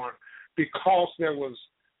spot on, because there was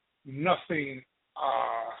nothing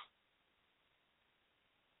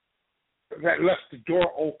that left the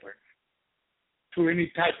door open to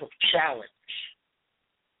any type of challenge.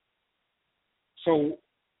 So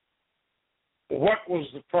what was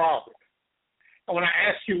the problem? I want to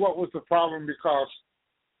ask you what was the problem, because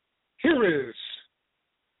here is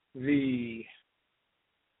the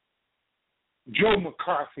Joe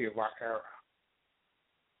McCarthy of our era.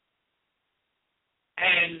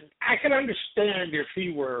 And I can understand if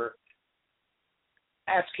he were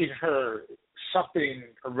asking her something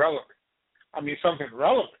irrelevant. Something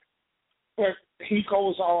relevant. But he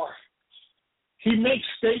goes on. He makes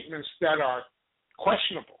statements that are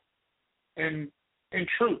questionable. And in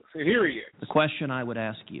truth, here he is. The question I would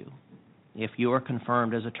ask you, if you are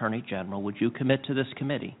confirmed as Attorney General, would you commit to this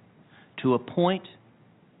committee to appoint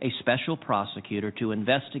a special prosecutor to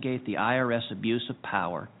investigate the IRS abuse of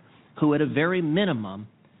power, who at a very minimum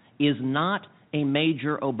is not a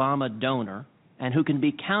major Obama donor and who can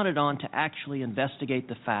be counted on to actually investigate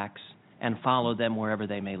the facts and follow them wherever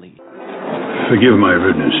they may lead? Forgive my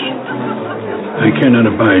rudeness. I cannot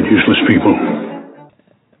abide useless people.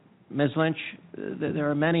 Ms. Lynch, there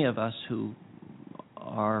are many of us who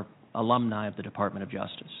are alumni of the Department of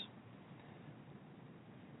Justice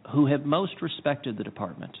who have most respected the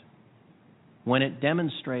department when it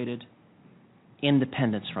demonstrated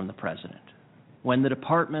independence from the president, when the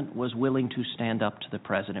department was willing to stand up to the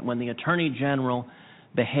president, when the Attorney General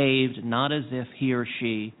behaved not as if he or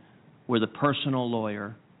she were the personal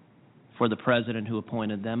lawyer for the president who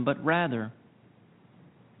appointed them, but rather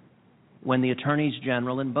when the attorneys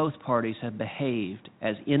general in both parties have behaved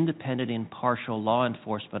as independent, impartial law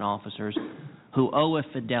enforcement officers who owe a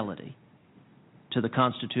fidelity to the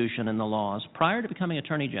Constitution and the laws. Prior to becoming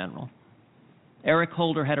Attorney General, Eric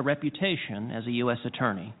Holder had a reputation as a U.S.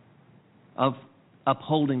 attorney of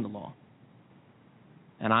upholding the law.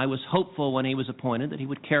 And I was hopeful when he was appointed that he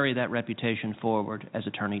would carry that reputation forward as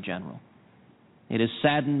Attorney General. It has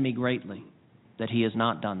saddened me greatly that he has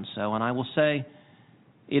not done so, and I will say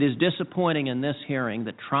it is disappointing in this hearing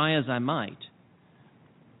that, try as I might,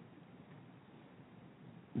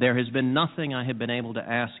 there has been nothing I have been able to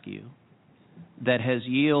ask you that has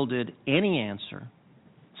yielded any answer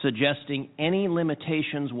suggesting any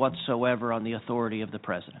limitations whatsoever on the authority of the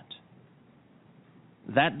President.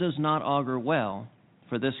 That does not augur well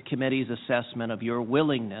for this committee's assessment of your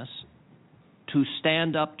willingness to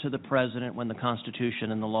stand up to the President when the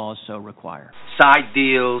Constitution and the laws so require. Side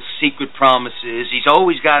deals, secret promises, he's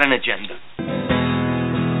always got an agenda.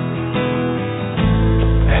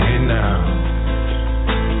 Hey now,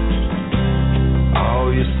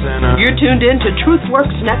 all you sinners. You're tuned in to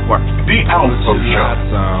TruthWorks Network. The ALFO Show.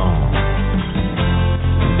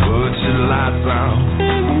 Put your lights on.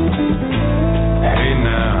 Hey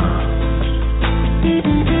now,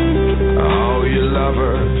 all you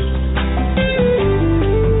lovers.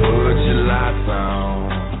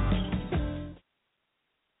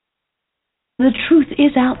 The truth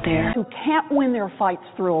is out there. Who can't win their fights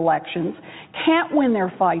through elections, can't win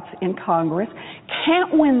their fights in Congress,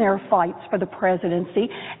 can't win their fights for the presidency,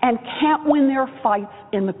 and can't win their fights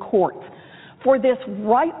in the courts. For this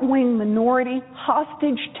right-wing minority,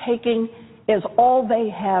 hostage-taking is all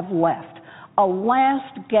they have left, a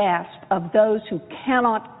last gasp of those who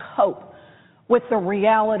cannot cope with the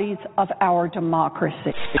realities of our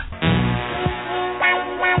democracy.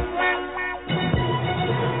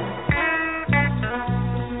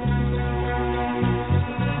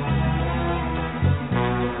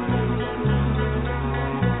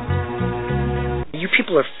 You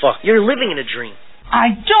people are fucked. You're living in a dream. I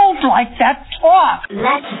don't like that talk.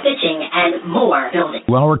 Less bitching and more building.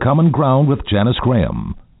 Our Common Ground with Janice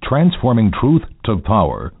Graham. Transforming truth to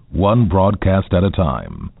power, one broadcast at a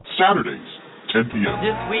time. Saturdays, 10 p.m.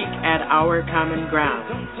 This week at Our Common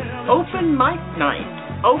Ground. Open mic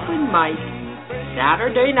night. Open mic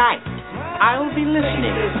Saturday night. I'll be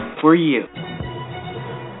listening for you.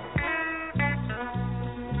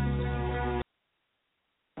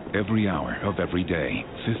 Every hour of every day,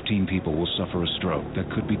 15 people will suffer a stroke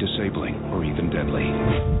that could be disabling or even deadly.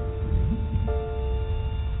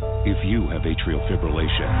 If you have atrial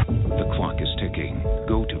fibrillation, the clock is ticking.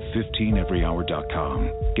 Go to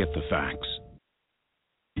 15everyhour.com. Get the facts.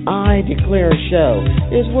 I Declare Show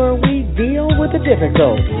is where we deal with the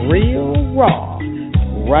difficult, real raw,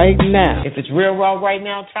 right now. If it's real raw right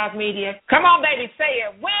now, Talk Media, come on, baby, say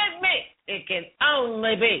it with me. It can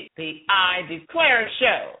only be the I Declare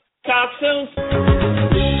Show. Talk soon.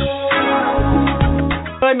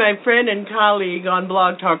 Join my friend and colleague on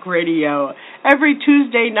Blog Talk Radio every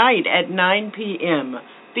Tuesday night at 9 p.m.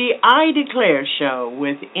 The I Declare Show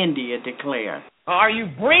with India Declare. Are you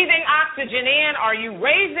breathing oxygen in? Are you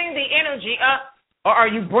raising the energy up? Or are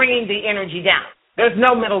you bringing the energy down? There's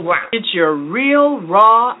no middle ground. It's your real,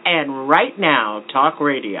 raw, and right now talk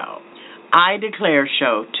radio. I Declare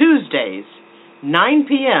Show, Tuesdays, 9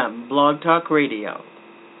 p.m., Blog Talk Radio.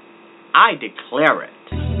 I declare it.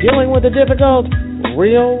 Dealing with the difficult,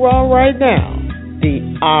 real raw right now.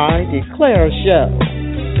 The I Declare Show,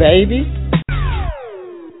 baby.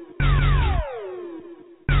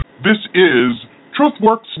 This is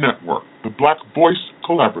TruthWorks Network, the Black Voice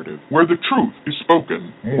Collaborative, where the truth is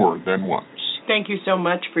spoken more than once. Thank you so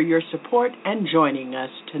much for your support and joining us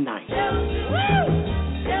tonight.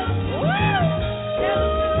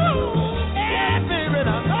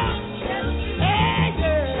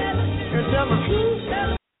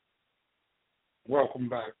 Welcome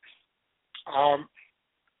back.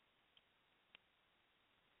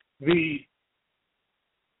 The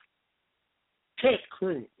Ted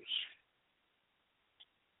Cruz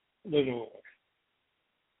little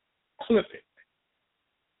clipping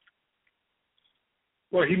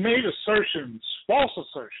where he made assertions, false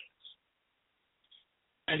assertions,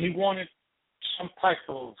 and he wanted some type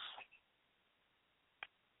of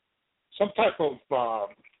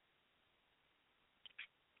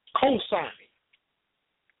co-signing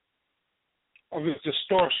of his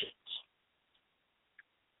distortions.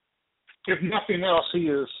 If nothing else, he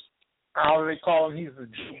is, how do they call him? He's the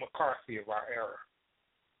Joe McCarthy of our era.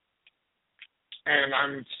 And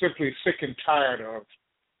I'm simply sick and tired of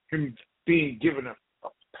him being given a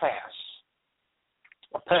pass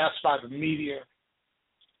by the media,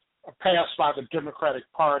 a pass by the Democratic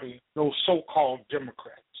Party, those so-called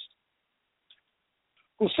Democrats,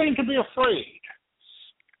 who seem to be afraid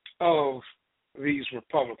of these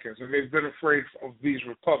Republicans, and they've been afraid of these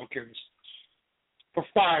Republicans for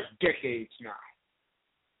 5 decades now.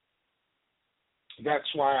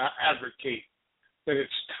 That's why I advocate that it's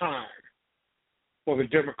time for the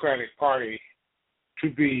Democratic Party to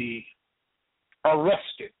be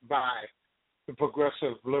arrested by the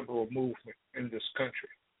progressive liberal movement in this country.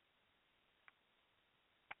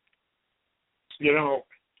 You know,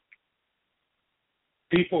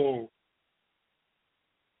 people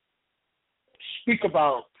speak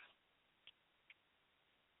about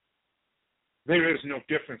there is no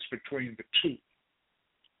difference between the two,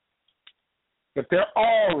 but they're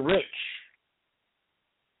all rich.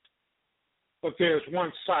 But there's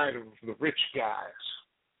one side of the rich guys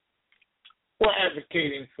who are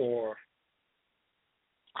advocating for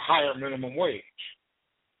a higher minimum wage,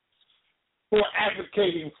 who are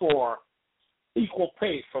advocating for equal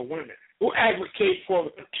pay for women, who advocate for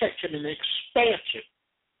the protection and expansion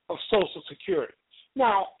of Social Security.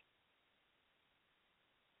 Now,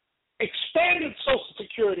 expanded Social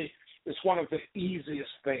Security is one of the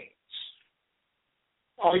easiest things.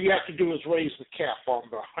 All you have to do is raise the cap on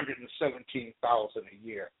the $117,000 a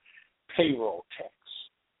year payroll tax.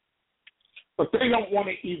 But they don't want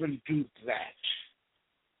to even do that.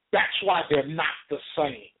 That's why they're not the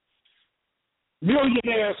same.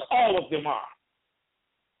 Millionaires, all of them are.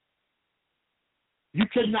 You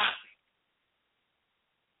cannot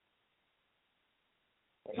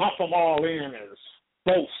lump them all in as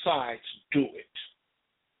both sides do it.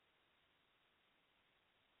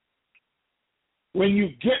 When you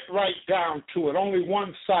get right down to it, only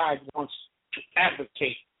one side wants to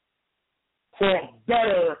advocate for a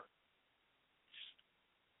better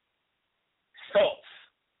health,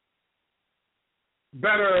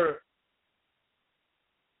 better,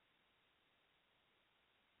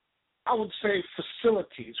 I would say,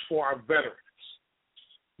 facilities for our veterans.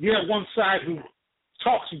 You have one side who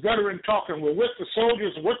talks veteran talking, we're with the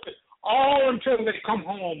soldiers, all until they come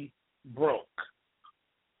home broke,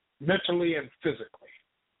 mentally and physically.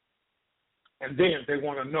 And then they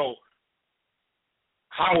want to know,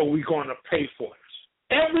 how are we going to pay for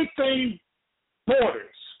this? Everything borders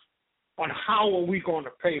on how are we going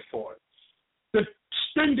to pay for it. The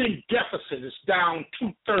spending deficit is down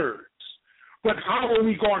 2/3, but how are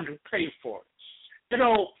we going to pay for it? You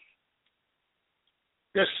know,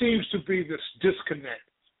 there seems to be this disconnect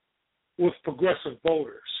with progressive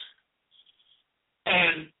voters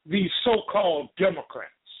and these so-called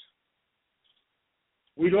Democrats.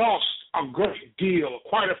 We lost a great deal,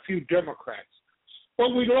 quite a few Democrats, but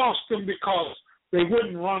we lost them because they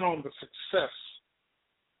wouldn't run on the success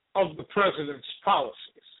of the president's policies.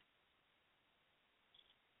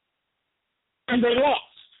 And they lost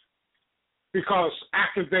because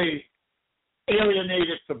after they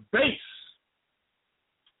alienated the base,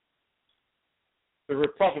 the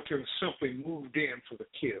Republicans simply moved in for the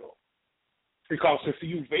kill. Because if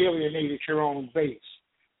you've alienated your own base,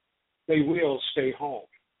 they will stay home.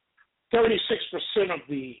 36% of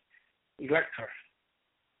the electorate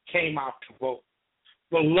came out to vote,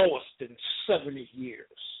 the lowest in 70 years.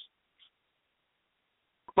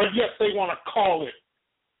 But yet they want to call it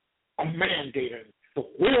a mandate and the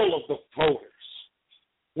will of the voters.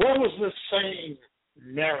 Where was this same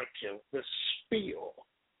narrative, this spiel,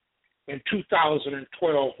 in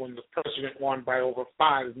 2012 when the president won by over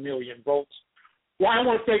 5 million votes? Why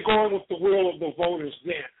weren't they going with the will of the voters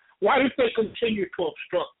then? Why did they continue to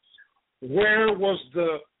obstruct? Where was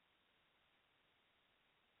the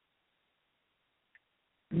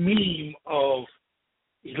meme of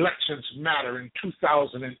elections matter in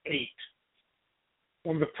 2008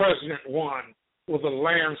 when the president won with a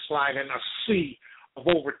landslide and a sea of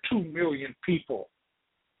over 2 million people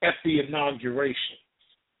at the inauguration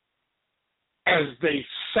as they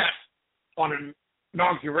sat on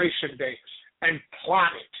inauguration day and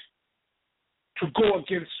plotted to go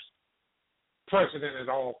against president at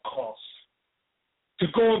all costs, to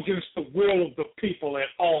go against the will of the people at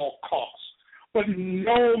all costs. But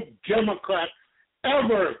no Democrat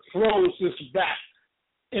ever throws this back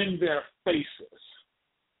in their faces.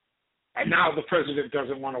 And now the president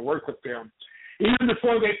doesn't want to work with them. Even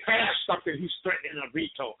before they pass something, he's threatening a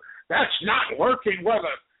veto. That's not working,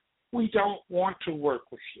 whether we don't want to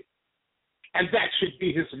work with you. And that should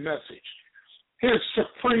be his message. His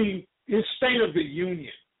State of the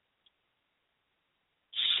Union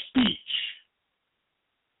speech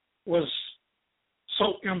was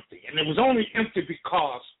so empty. And it was only empty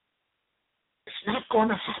because it's not going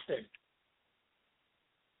to happen.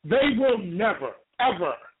 They will never,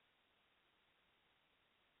 ever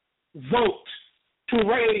vote to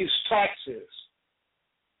raise taxes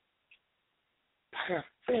by a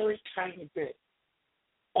very tiny bit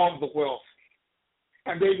on the wealthy.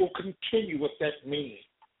 And they will continue with that meme.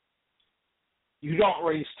 You don't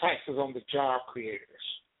raise taxes on the job creators.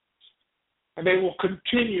 And they will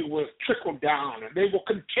continue with trickle down. And they will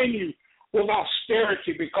continue with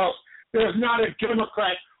austerity because there's not a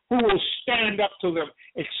Democrat who will stand up to them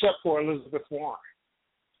except for Elizabeth Warren.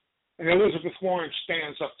 And Elizabeth Warren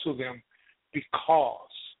stands up to them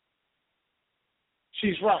because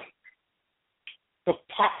she's right. The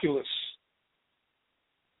populist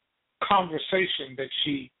conversation that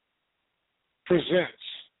she presents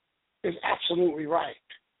is absolutely right.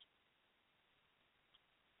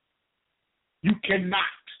 You cannot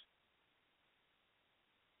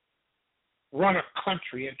run a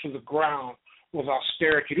country into the ground with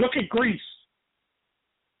austerity. Look at Greece.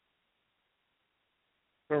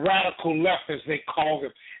 The radical left, as they call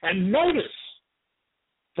them. And notice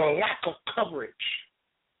the lack of coverage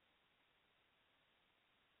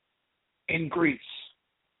in Greece.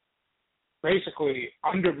 Basically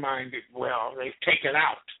undermined it. Well, they've taken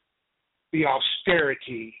out the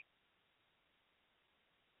austerity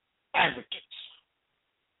advocates.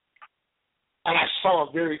 And I saw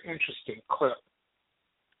a very interesting clip.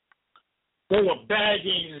 They were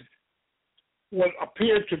bagging what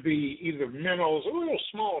appeared to be either minnows or little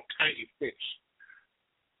small, tiny fish.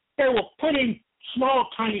 They were putting small,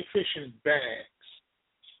 tiny fish in bags,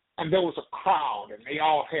 and there was a crowd, and they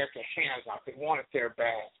all had their hands out. They wanted their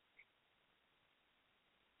bag.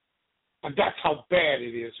 And that's how bad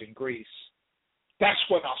it is in Greece. That's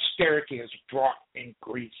what austerity has brought in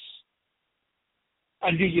Greece.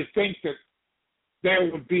 And do you think that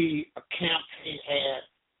there would be a campaign ad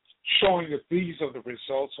showing that these are the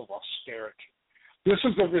results of austerity? This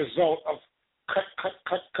is the result of cut, cut,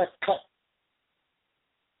 cut, cut, cut.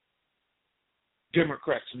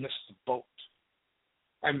 Democrats missed the boat.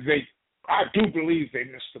 And I do believe they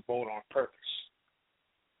missed the boat on purpose.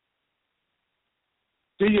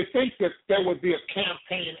 Do you think that there would be a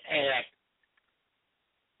campaign ad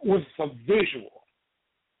with a visual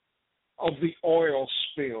of the oil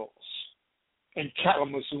spills in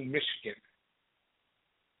Kalamazoo, Michigan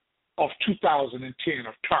of 2010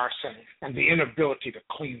 of tar sand and the inability to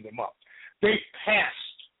clean them up? They passed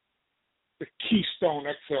the Keystone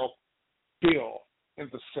XL bill in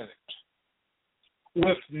the Senate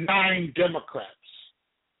with 9 Democrats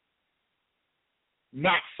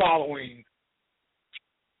not following.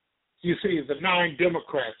 You see, the 9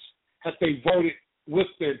 Democrats, had they voted with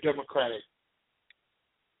their Democratic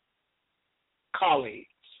colleagues,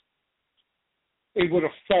 it would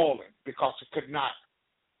have fallen because it could not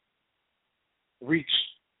reach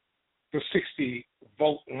the 60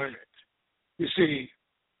 vote limit. You see,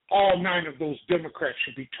 all 9 of those Democrats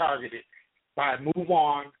should be targeted by Move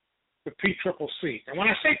On, the PCCC. And when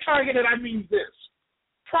I say targeted, I mean this.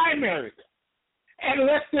 Primary them. And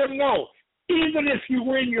let them know, even if you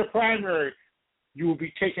win your primary, you will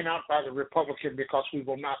be taken out by the Republican because we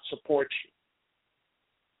will not support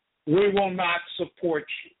you. We will not support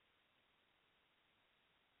you.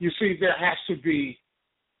 You see, there has to be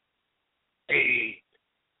a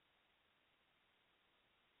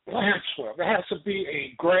landswell. There has to be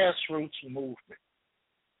a grassroots movement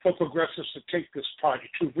for progressives to take this party,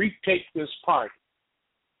 to retake this party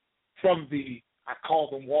from the, I call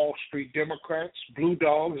them Wall Street Democrats, Blue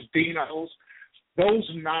Dogs, Dinos, those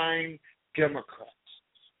 9 Democrats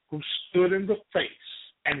who stood in the face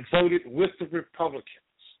and voted with the Republicans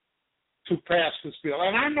to pass this bill.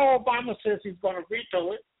 And I know Obama says he's going to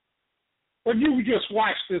veto it, but you just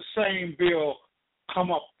watch this same bill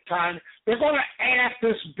come up time. They're going to add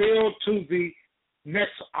this bill to the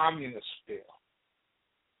next omnibus bill.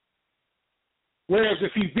 Whereas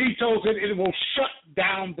if he vetoes it, it will shut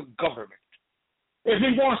down the government. If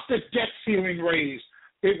he wants the debt ceiling raised,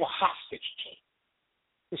 they will hostage take.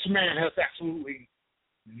 This man has absolutely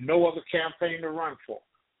no other campaign to run for.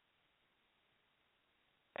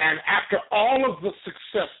 And after all of the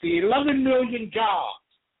success, the 11 million jobs,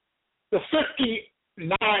 the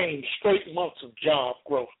 59 straight months of job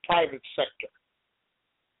growth, private sector,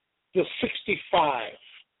 the 65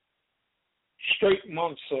 straight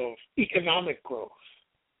months of economic growth,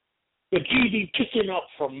 the GDP kicking up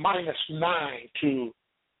from -9 to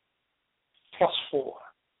 +4.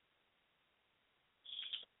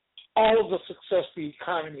 All of the success the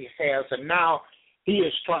economy has, and now he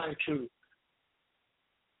is trying to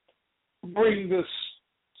bring this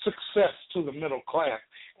success to the middle class.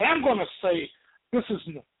 And I'm going to say this is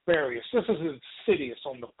nefarious. This is insidious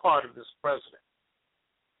on the part of this president.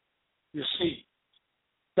 You see,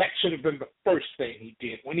 that should have been the first thing he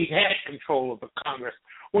did when he had control of the Congress,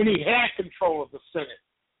 when he had control of the Senate.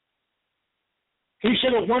 He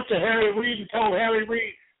should have went to Harry Reid and told Harry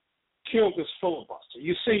Reid, kill this filibuster.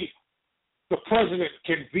 You see, the president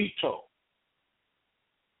can veto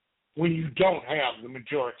when you don't have the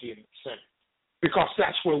majority in the Senate, because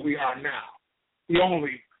that's where we are now. The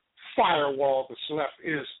only firewall that's left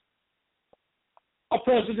is a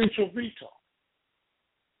presidential veto.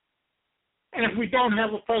 And if we don't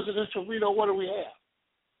have a presidential veto, what do we have?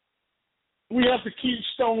 We have the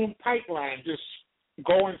Keystone Pipeline just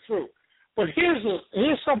going through. But here's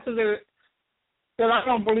something that I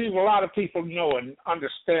don't believe a lot of people know and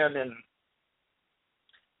understand. And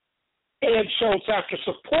Ed Schultz, after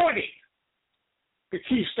supporting the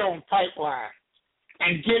Keystone Pipeline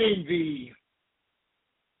and getting the,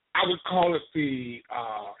 I would call it the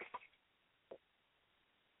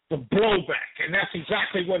blowback, and that's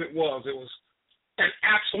exactly what it was. It was an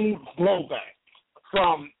absolute blowback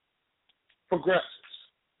from progressives.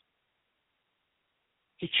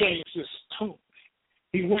 He changed his tune.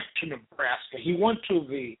 He went to Nebraska. He went to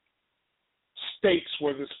the states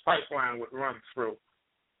where this pipeline would run through,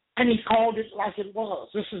 and he called it like it was.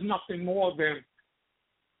 This is nothing more than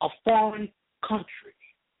a foreign country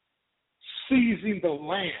seizing the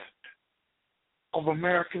land of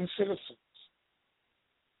American citizens,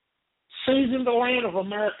 seizing the land of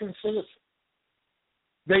American citizens.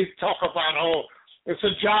 They talk about, oh, it's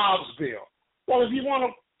a jobs bill. Well, if you want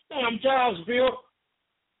a damn jobs bill,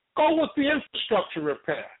 go with the infrastructure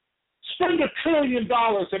repair. Spend $1 trillion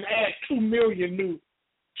and add 2 million new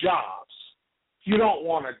jobs. You don't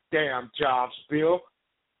want a damn jobs bill.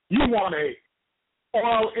 You want a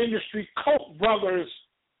oil industry, Koch brothers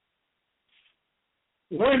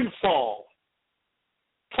windfall,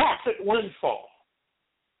 profit windfall.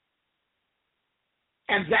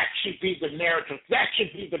 And that should be the narrative. That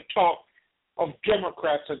should be the talk of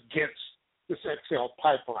Democrats against this XL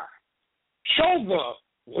pipeline. Show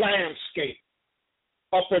the landscape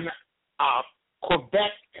up in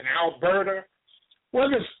Quebec and Alberta where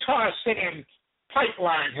this tar sand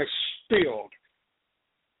pipeline has spilled.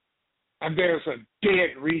 And there's a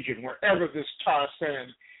dead region wherever this tar sand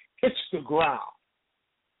hits the ground.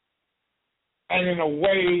 And in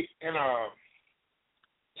a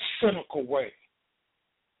cynical way,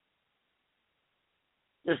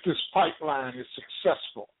 if this pipeline is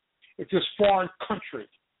successful, if this foreign country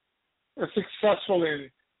is successful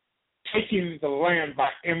in taking the land by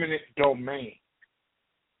eminent domain,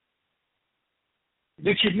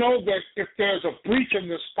 did you know that if there's a breach in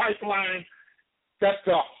this pipeline, that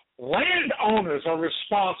the landowners are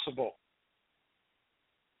responsible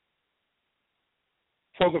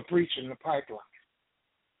for the breach in the pipeline?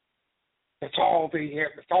 That's all they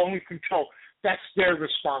have. That's the only control. That's their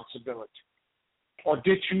responsibility. Or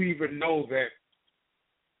did you even know that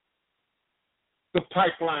the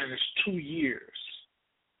pipeline is 2 years?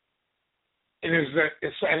 And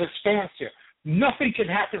it's at a standstill. Nothing can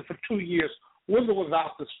happen for 2 years with or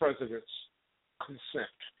without this president's consent.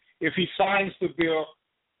 If he signs the bill,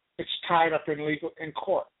 it's tied up in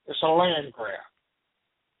court. It's a land grab.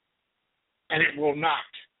 And it will not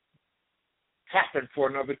happen for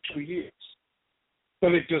another 2 years.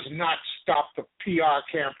 But it does not stop the PR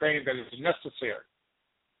campaign that is necessary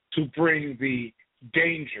to bring the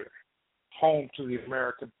danger home to the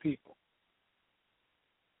American people.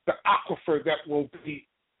 The aquifer that will be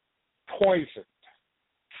poisoned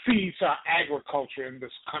feeds our agriculture in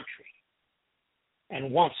this country.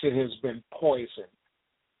 And once it has been poisoned,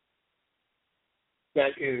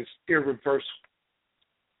 that is irreversible.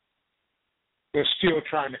 They're still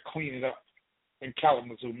trying to clean it up in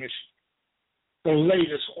Kalamazoo, Michigan. The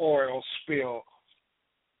latest oil spill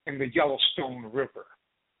in the Yellowstone River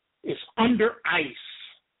is under ice,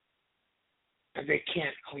 and they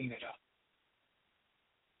can't clean it up.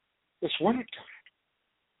 It's wintertime.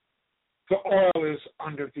 The oil is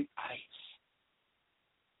under the ice.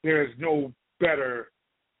 There is no better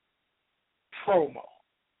promo,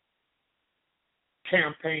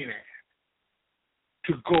 campaign ad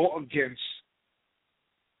to go against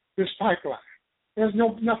this pipeline. There's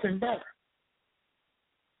nothing better.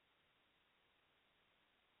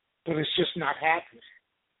 But it's just not happening.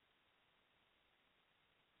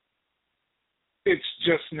 It's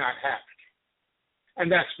just not happening.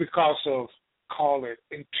 And that's because of, call it,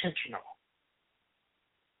 intentional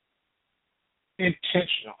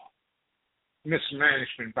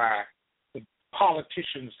mismanagement by the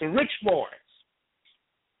politicians, the rich boys,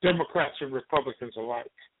 Democrats and Republicans alike.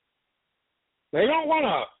 They don't want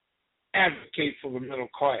to advocate for the middle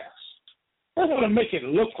class. They want to make it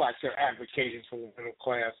look like they're advocating for the middle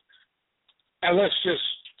class. And let's just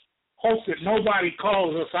hope that nobody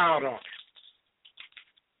calls us out on it.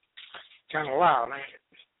 Kind of loud, ain't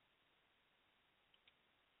it?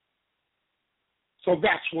 So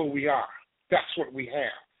that's where we are. That's what we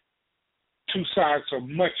have. Two sides are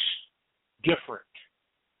much different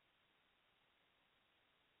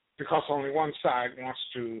because only one side wants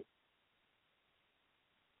to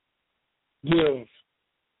give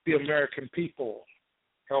the American people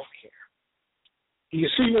health care. Do you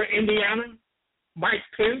see where Indiana, Mike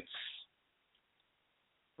Pence,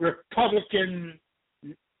 Republican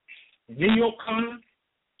neocon,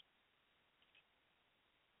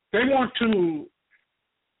 they want to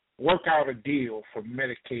work out a deal for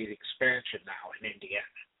Medicaid expansion now in Indiana.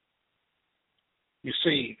 You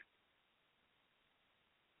see,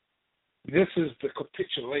 this is the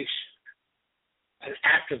capitulation. And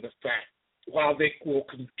after the fact, while they will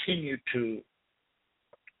continue to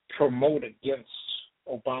promote against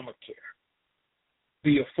Obamacare,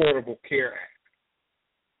 the Affordable Care Act,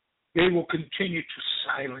 they will continue to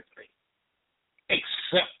silently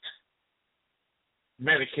accept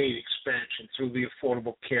Medicaid expansion through the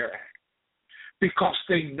Affordable Care Act because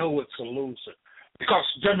they know it's a loser, because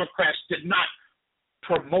Democrats did not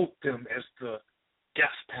promote them as the death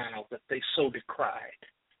panel that they so decried,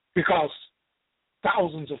 because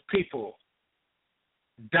thousands of people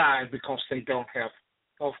died because they don't have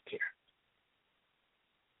health care.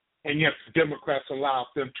 and yet the Democrats allowed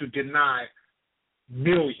them to deny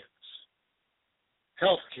millions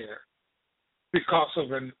health care because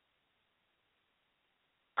of an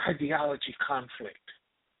ideology conflict,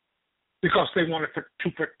 because they wanted to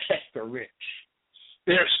protect the rich.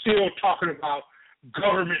 They're still talking about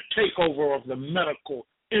government takeover of the medical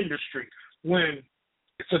industry when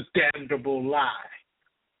it's a damnable lie.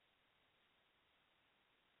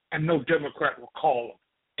 And no Democrat will call them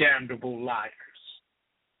damnable liars.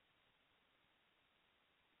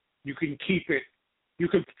 You can keep it, you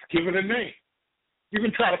can give it a name. You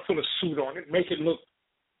can try to put a suit on it, make it look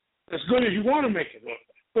as good as you want to make it look,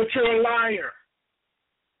 but you're a liar.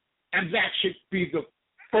 And that should be the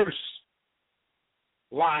first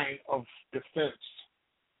line of defense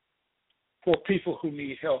for people who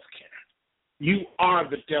need health care. You are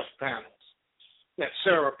the death panels that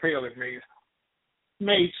Sarah Palin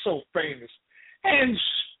made so famous. And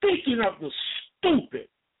speaking of the stupid,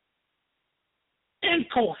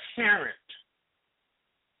 incoherent,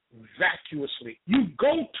 vacuously, you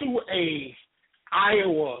go to a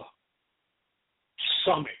Iowa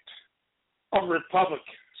summit of Republicans,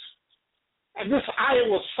 and this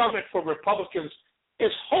Iowa summit for Republicans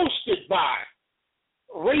is hosted by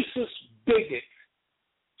racist bigot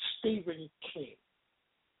Stephen King.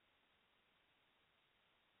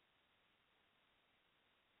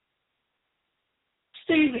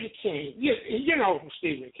 Stephen King, you know who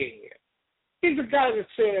Stephen King is. He's the guy that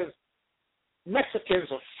says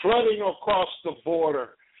Mexicans are flooding across the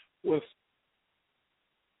border with,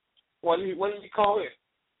 what do you call it?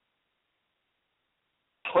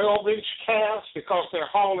 12-inch calves because they're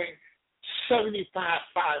hauling 75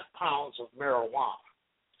 pounds of marijuana.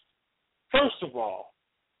 First of all,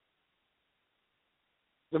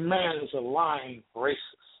 the man is a lying racist.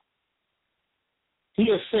 He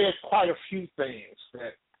has said quite a few things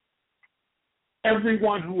that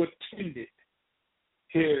everyone who attended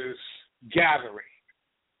his gathering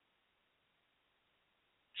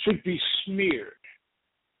should be smeared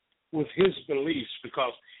with his beliefs,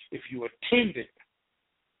 because if you attend it,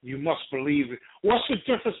 you must believe it. What's the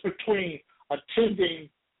difference between attending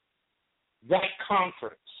that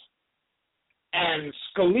conference and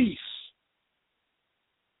Scalise,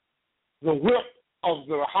 the whip of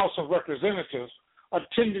the House of Representatives,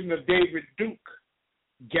 attending the David Duke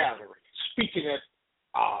gathering, speaking at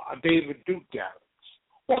a David Duke gathering?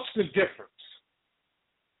 What's the difference?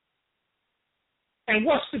 And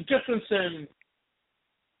what's the difference in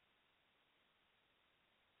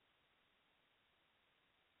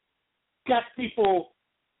got people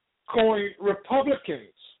going,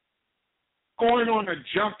 Republicans going on a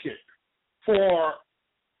junket for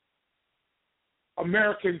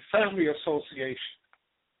American Family Association?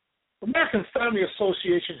 American Family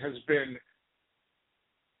Association has been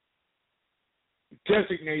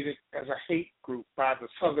designated as a hate group by the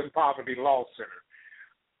Southern Poverty Law Center.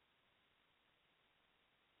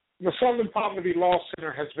 The Southern Poverty Law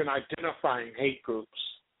Center has been identifying hate groups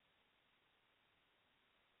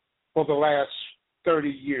for the last 30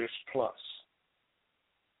 years plus.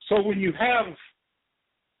 So when you have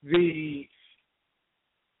the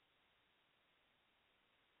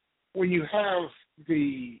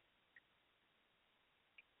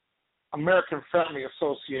American Family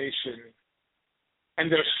Association and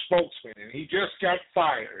their spokesman, and he just got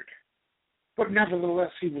fired, but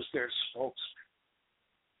nevertheless he was their spokesman,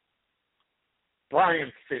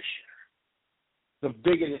 Brian Fisher, the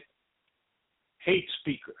bigoted hate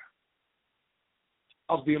speaker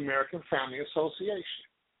of the American Family Association.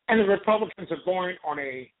 And the Republicans are going on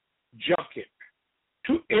a junket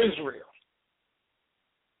to Israel.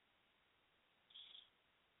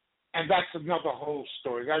 And that's another whole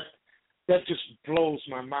story. That just blows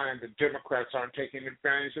my mind that Democrats aren't taking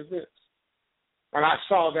advantage of this. And I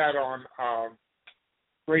saw that on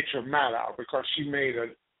Rachel Maddow, because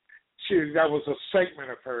that was a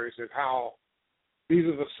segment of hers, of how these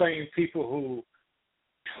are the same people who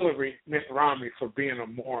pilloried Mitt Romney for being a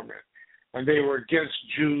Mormon. And they were against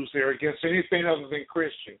Jews. They were against anything other than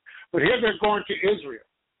Christian. But here they're going to Israel,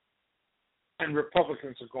 and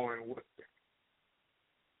Republicans are going with them.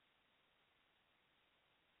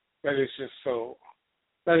 That is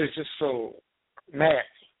just so mad.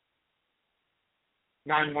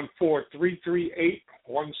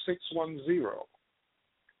 914-338-1610.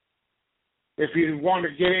 If you want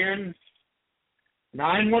to get in,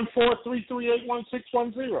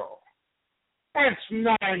 914-338-1610. That's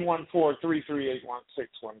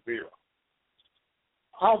 914-338-1610.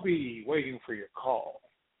 I'll be waiting for your call.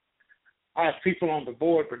 I have people on the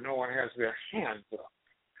board, but no one has their hands up.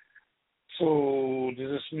 So does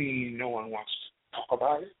this mean no one wants to talk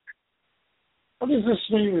about it? What does this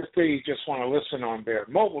mean if they just want to listen on their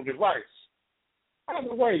mobile device? By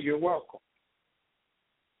the way, you're welcome.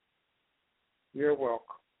 You're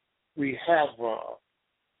welcome. We have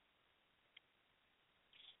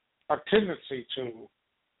a tendency to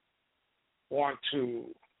want to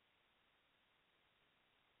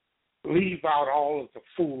leave out all of the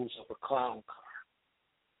fools of the clown car.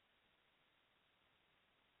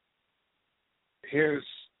 Here's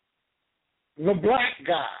the black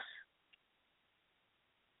guy.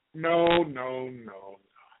 No.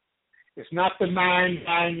 It's not the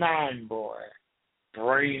 999 boy.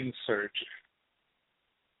 Brain surgery.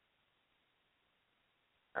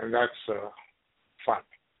 And that's fun.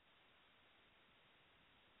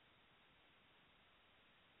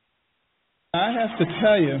 I have to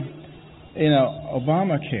tell you,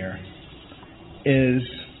 Obamacare is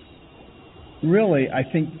really, I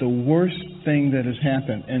think, the worst thing that has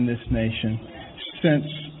happened in this nation since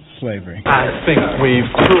slavery. I think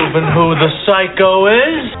we've proven who the psycho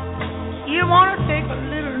is. You want to take a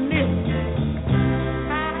little nip?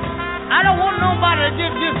 I don't want nobody to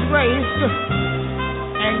get disgraced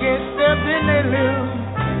and get stepped in their lip.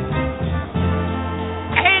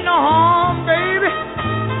 Ain't no harm, baby.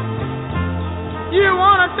 You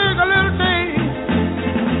want to take a little taste?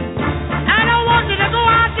 I don't want you to go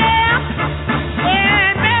out there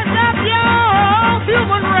and mess up your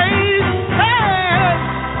human race. Hey,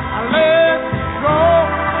 let's go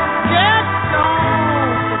get on.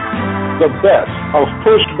 The best of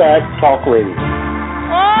pushback talk radio.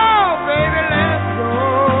 Oh, baby, let's go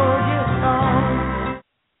get on.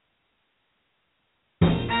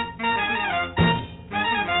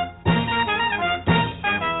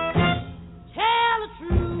 Tell the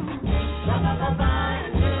truth.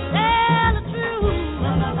 Tell the truth.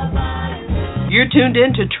 You're tuned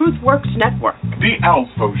in to TruthWorks Network. The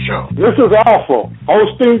ALFO Show. This is ALFO,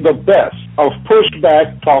 hosting the best of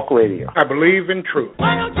pushback talk radio. I believe in truth.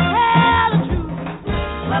 Why don't you tell the truth?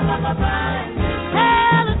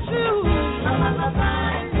 Tell the truth.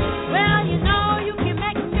 Well, you know you can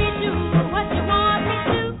make me do what you want me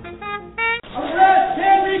to. Arrest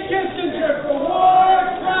Henry Kissinger for war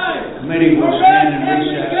crimes. Committee will stand in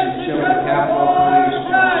recess until the Capitol Police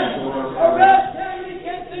Arrest Henry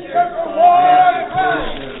Kissinger for war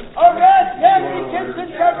crimes. Arrest Henry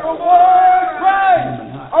Kissinger for war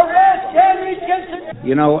crimes. Arrest Henry Kissinger.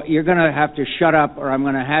 You know, you're going to have to shut up or I'm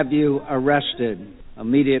going to have you arrested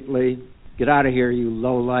immediately. Get out of here, you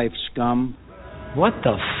low-life scum. What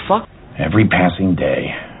the fuck? Every passing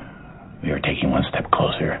day, we are taking one step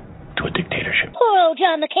closer to a dictatorship. Poor old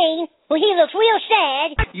John McCain. Well, he looks real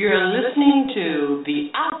sad. You're listening to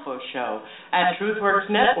The ALFO Show at TruthWorks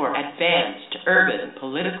Network, advanced urban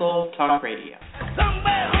political talk radio.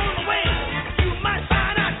 Somewhere on the way, you might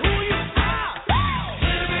find out who you are.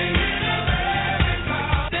 Living in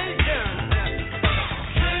America.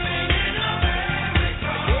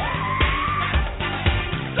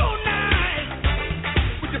 So nice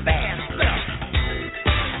with your bad stuff.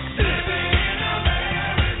 Living in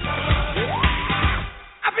America.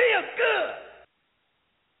 I feel good.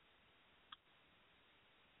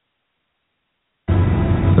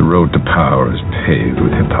 The road to power is paved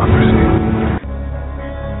with hypocrisy.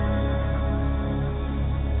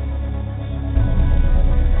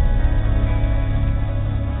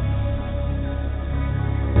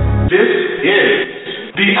 This is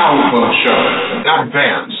The ALFO Show.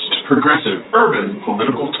 Advanced, progressive, urban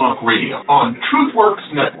political talk radio on TruthWorks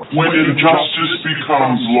Network. When injustice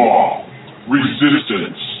becomes law,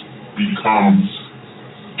 resistance becomes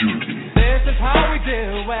duty. This is how we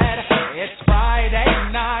do it. It's Friday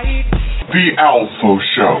night. The ALFO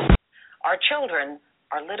Show. Our children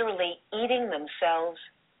are literally eating themselves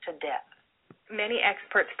to death. Many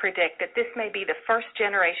experts predict that this may be the first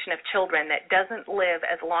generation of children that doesn't live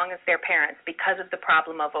as long as their parents because of the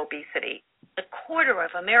problem of obesity. A quarter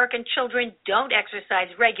of American children don't exercise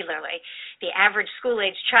regularly. The average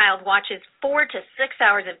school-age child watches 4 to 6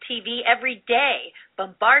 hours of TV every day,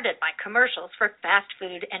 bombarded by commercials for fast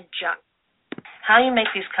food and junk. How you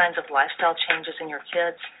make these kinds of lifestyle changes in your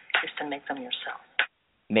kids is to make them yourself.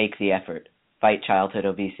 Make the effort. Fight childhood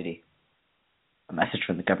obesity. A message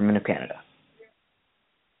from the Government of Canada.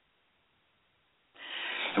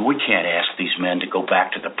 And we can't ask these men to go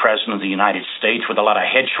back to the President of the United States with a lot of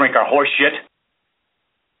head shrinker horse shit.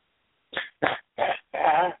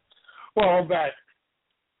 Welcome back.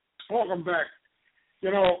 Welcome back.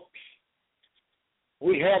 You know,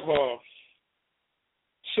 we have a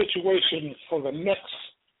situation for the next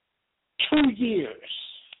 2 years.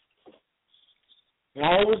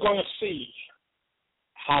 Now we're going to see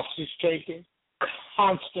hostage taking,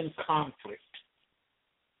 constant conflict.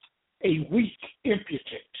 a weak,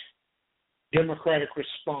 impotent democratic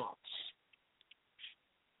response.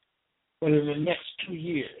 But in the next 2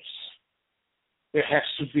 years, there has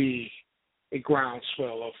to be a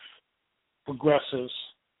groundswell of progressives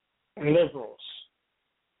and liberals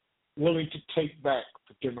willing to take back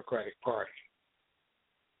the Democratic Party,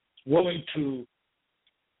 willing to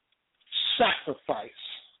sacrifice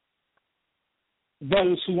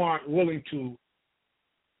those who aren't willing to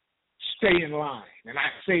stay in line. And I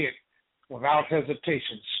say it without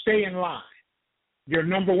hesitation, stay in line. Your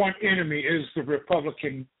number one enemy is the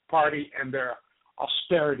Republican Party and their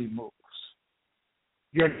austerity moves.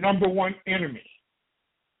 Your number one enemy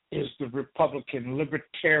is the Republican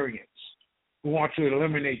libertarians who want to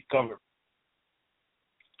eliminate government.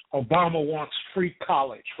 Obama wants free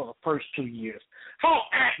college for the first 2 years. How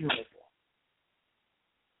admirable.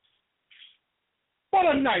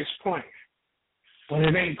 What a nice plan. But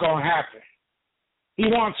it ain't going to happen. He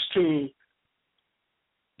wants to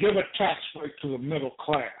give a tax break to the middle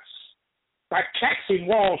class by taxing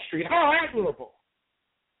Wall Street. How admirable.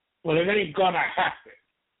 But it ain't going to happen.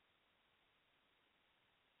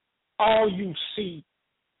 All you see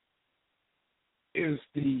is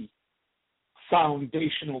the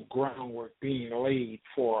foundational groundwork being laid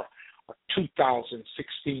for a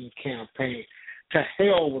 2016 campaign. To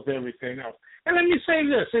hell with everything else. And let me say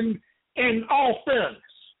this, in all fairness,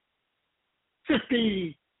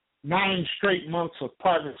 59 straight months of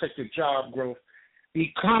private sector job growth, the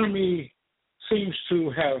economy seems to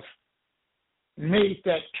have made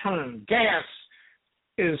that turn. Gas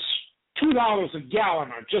is $2 a gallon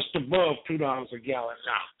or just above $2 a gallon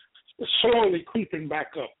now. It's slowly creeping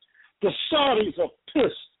back up. The Saudis are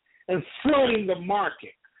pissed and flooding the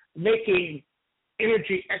market, making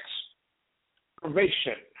energy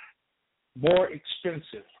excavation more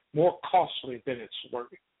expensive, more costly than it's worth.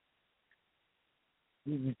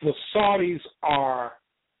 The Saudis are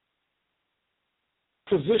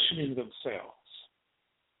positioning themselves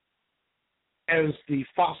as the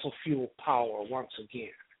fossil fuel power once again.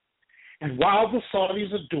 And while the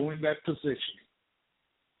Saudis are doing that positioning,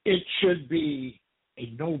 it should be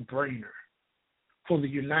a no-brainer for the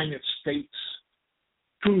United States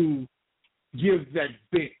to give that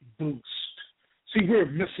big boost. See, we're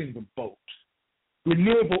missing the boat.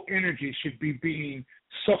 Renewable energy should be being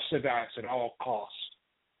subsidized at all costs.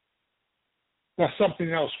 That's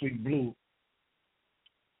something else we blew,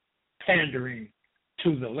 pandering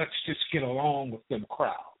to the let's just get along with them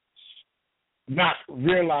crowds, not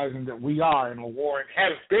realizing that we are in a war and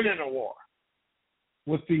have been in a war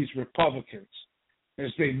with these Republicans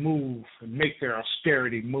as they move and make their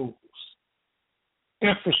austerity moves.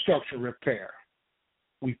 Infrastructure repair,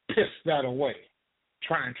 we pissed that away,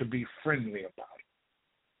 trying to be friendly about it,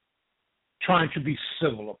 trying to be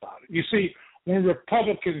civil about it. You see, when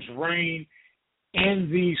Republicans reign in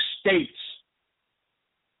these states,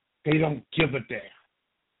 they don't give a damn.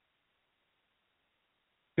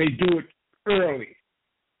 They do it early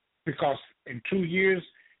because in 2 years,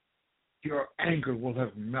 your anger will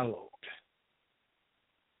have mellowed.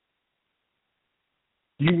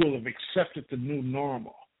 You will have accepted the new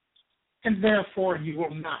normal, and therefore you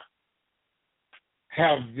will not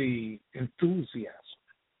have the enthusiasm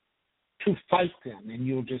to fight them, and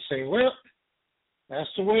you'll just say, well, that's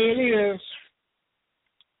the way it is.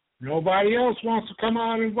 Nobody else wants to come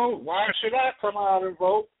out and vote. Why should I come out and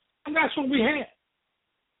vote? And that's what we had.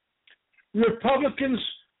 Republicans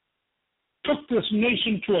took this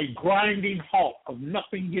nation to a grinding halt of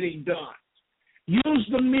nothing getting done.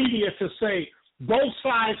 Used the media to say, both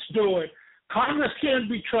sides do it. Congress can't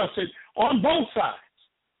be trusted on both sides.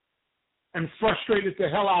 And frustrated the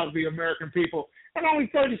hell out of the American people. And only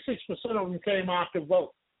 36% of them came out to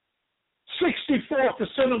vote.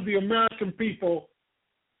 64% of the American people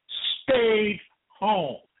stayed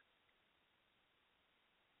home.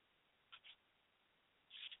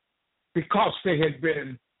 Because they had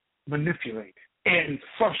been manipulated and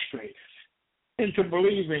frustrated into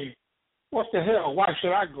believing, what the hell, why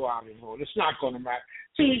should I go out and vote? It's not going to matter.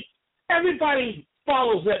 See, everybody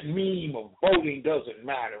follows that meme of voting doesn't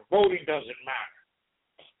matter. Voting doesn't matter.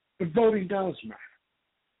 But voting does matter.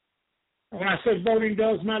 And when I say voting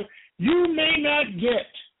does matter, you may not get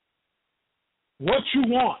what you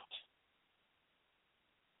want,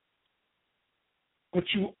 but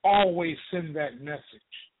you always send that message.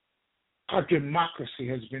 Our democracy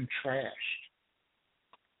has been trashed,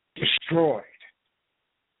 destroyed.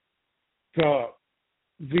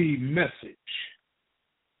 The message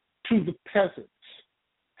to the peasants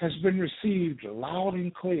has been received loud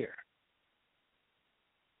and clear.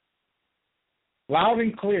 Loud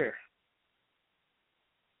and clear.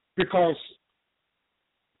 Because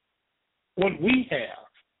What we have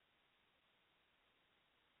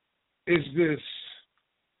is this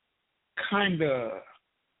kind of,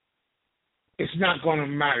 it's not going to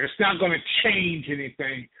matter. It's not going to change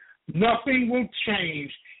anything. Nothing will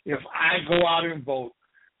change if I go out and vote.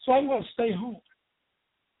 So I'm going to stay home.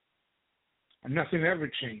 And nothing ever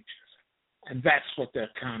changes. And that's what they're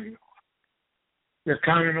counting on. They're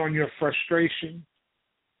counting on your frustration.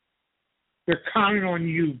 They're counting on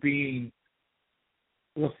you being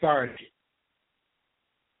lethargic,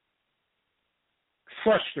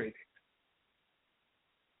 frustrated.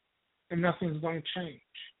 And nothing's going to change.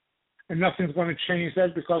 And nothing's going to change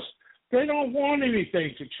that because they don't want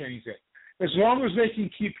anything to change that. As long as they can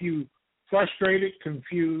keep you frustrated,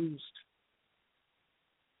 confused,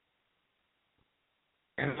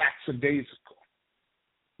 and lackadaisical,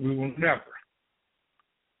 we will never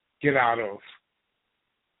get out of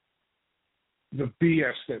the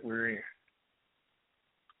BS that we're in.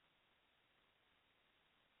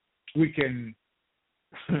 We can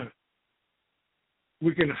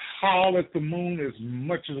howl at the moon as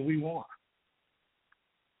much as we want.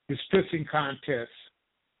 This pissing contest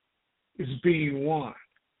is being won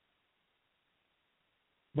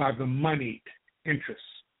by the moneyed interests.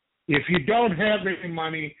 If you don't have any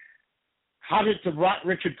money, how did the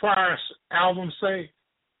Richard Pryor album say?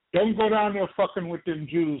 Don't go down there fucking with them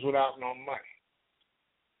Jews without no money.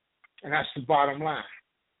 And that's the bottom line.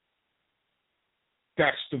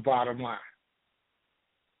 That's the bottom line.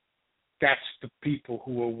 That's the people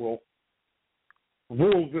who will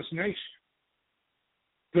rule this nation.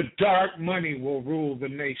 The dark money will rule the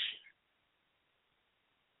nation.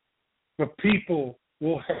 The people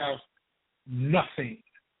will have nothing,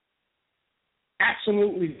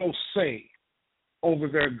 absolutely no say over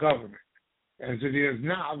their government. As it is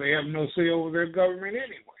now, they have no say over their government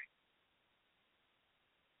anyway.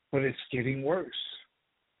 But it's getting worse.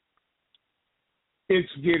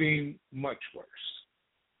 It's getting much worse.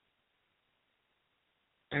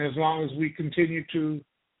 And as long as we continue to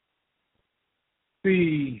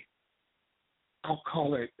be, I'll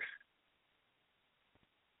call it,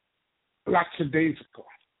 lackadaisical,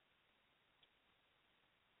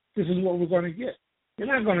 this is what we're going to get. You're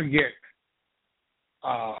not going to get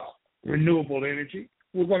renewable energy.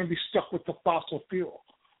 We're going to be stuck with the fossil fuel.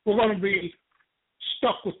 We're going to be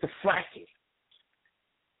stuck with the fracking.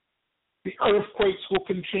 The earthquakes will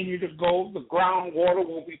continue to go. The groundwater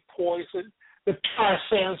will be poisoned. The tar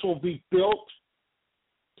sands will be built.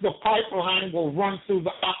 The pipeline will run through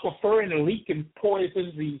the aquifer and leak and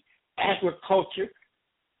poison the agriculture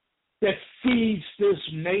that feeds this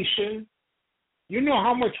nation. You know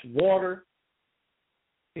how much water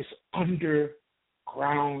is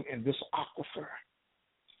underground in this aquifer?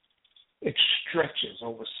 It stretches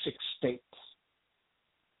over 6 states.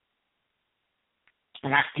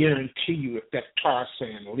 And I guarantee you, if that tar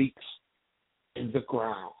sand leaks in the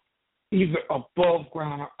ground, either above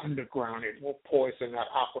ground or underground, it will poison that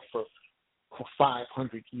aquifer for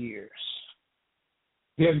 500 years.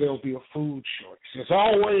 Then there'll be a food shortage. There's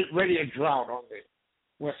already a drought on the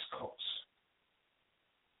West Coast.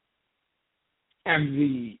 And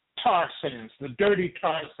the tar sands, the dirty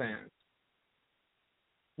tar sands,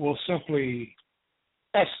 will simply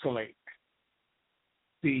escalate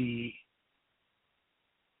the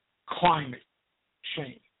climate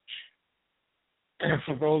change. And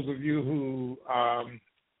for those of you who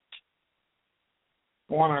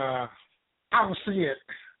want to, I'll see it,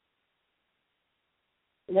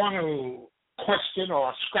 want to question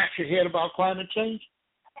or scratch your head about climate change,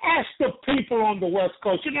 ask the people on the West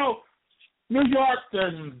Coast. You know, New York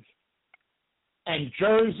and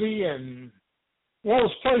Jersey and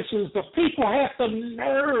those places, the people have the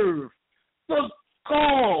nerve, the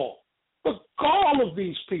gall of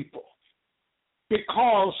these people,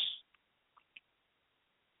 because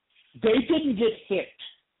they didn't get hit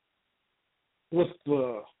with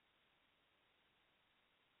the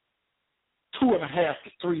 2.5 to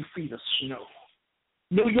 3 feet of snow.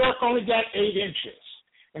 New York only got 8 inches,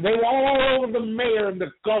 and they were all over the mayor and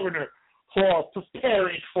the governor for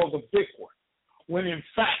preparing for the big one, when in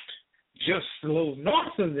fact, just a little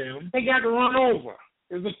north of them, they got run over.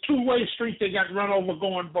 There's a 2-way street, they got run over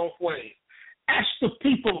going both ways. Ask the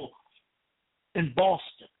people in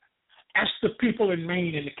Boston. Ask the people in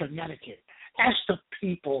Maine and Connecticut. Ask the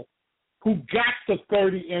people who got the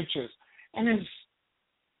 30 inches. And as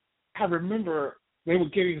I remember, they were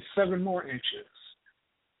getting 7 more inches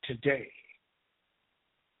today.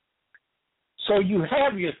 So you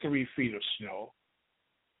have your 3 feet of snow,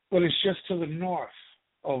 but it's just to the north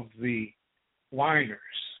of the whiners.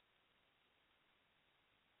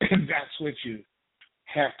 And that's what you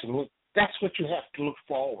have to look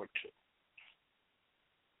forward to.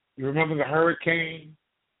 You remember the hurricane,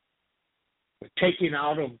 the taking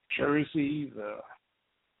out of Jersey,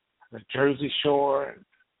 the Jersey Shore, and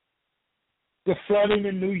the flooding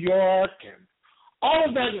in New York, and all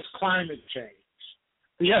of that is climate change.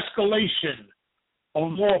 The escalation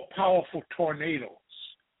of more powerful tornadoes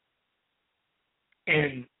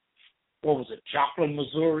in, Joplin,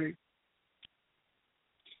 Missouri,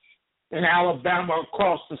 in Alabama,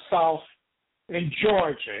 across the South, in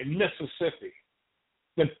Georgia, in Mississippi,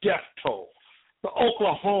 the death toll, the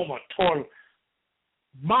Oklahoma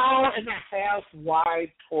mile-and-a-half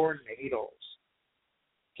wide tornadoes.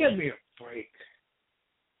 Give me a break.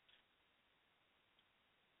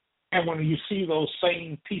 And when you see those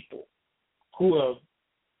same people who are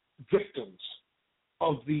victims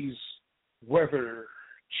of these weather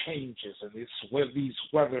changes and these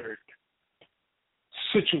weathered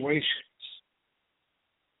situations,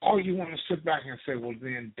 all you want to sit back and say, well,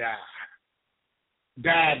 then die.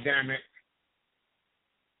 Die, damn it.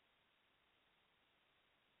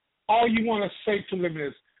 All you want to say to them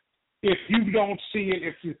is, if you don't see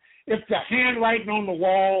it, if the handwriting on the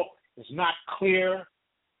wall is not clear,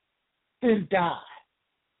 then die.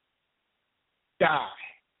 Die.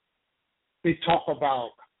 They talk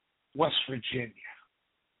about West Virginia.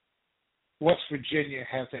 West Virginia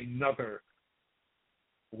has another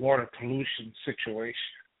water pollution situation.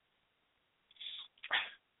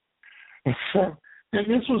 And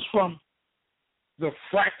this was from the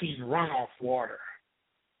fracking runoff water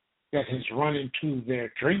that has run into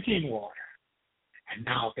their drinking water, and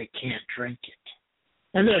now they can't drink it.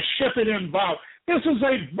 And they're shipping in bottles. This is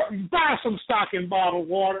buy some stock in bottled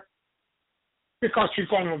water because you're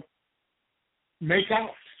going to make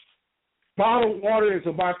out. Bottled water is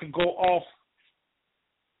about to go off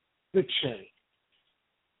the chain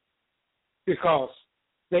because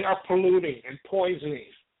they are polluting and poisoning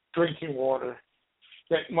drinking water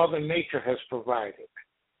that Mother Nature has provided.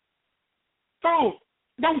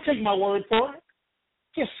 Don't take my word for it.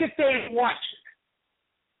 Just sit there and watch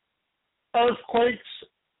it. Earthquakes,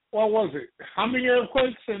 what was it? How many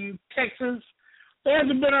earthquakes in Texas? There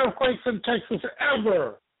hasn't been earthquakes in Texas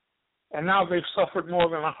ever. And now they've suffered more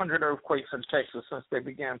than 100 earthquakes in Texas since they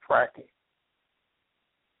began fracking.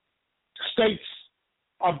 States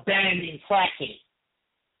are banning fracking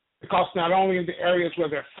because not only in the areas where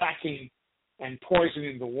they're fracking and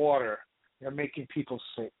poisoning the water, they're making people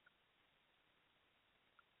sick.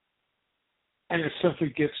 And it simply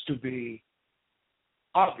gets to be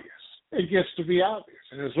obvious. It gets to be obvious.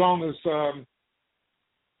 And as long as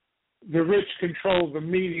the rich control the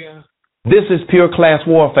media. This is pure class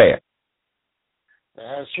warfare.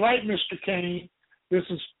 That's right, Mr. Kane. This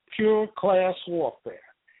is pure class warfare.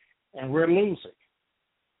 And we're losing.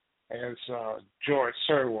 As George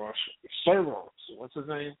Soros, what's his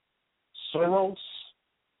name? Soros?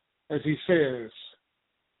 As he says,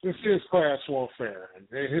 this is class warfare, and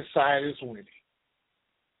his side is winning.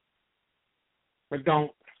 But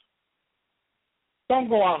don't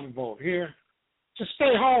go out and vote here. Just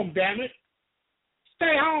stay home, damn it.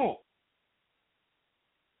 Stay home.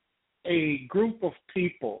 A group of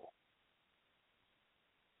people,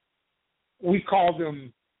 we call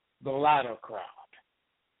them the ladder crowd.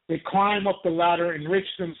 They climb up the ladder, enrich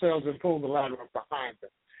themselves, and pull the ladder up behind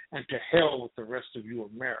them. And to hell with the rest of you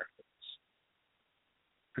Americans.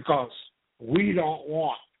 Because we don't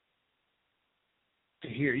want to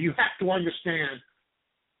hear. You have to understand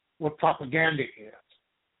what propaganda is.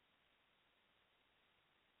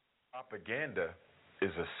 Propaganda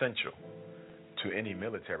is essential to any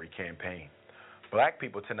military campaign. Black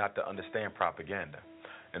people tend not to understand propaganda.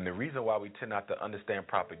 And the reason why we tend not to understand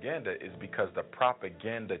propaganda is because the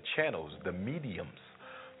propaganda channels, the mediums,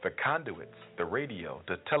 the conduits, the radio,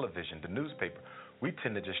 the television, the newspaper, we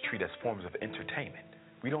tend to just treat as forms of entertainment.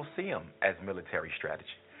 We don't see them as military strategy.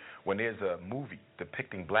 When there's a movie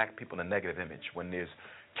depicting black people in a negative image, when there's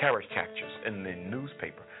caricatures in the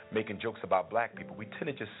newspaper making jokes about black people, we tend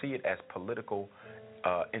to just see it as political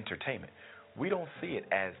entertainment. We don't see it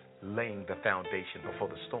as laying the foundation before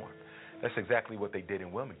the storm. That's exactly what they did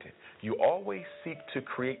in Wilmington. You always seek to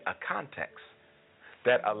create a context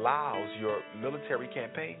that allows your military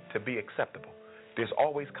campaign to be acceptable. There's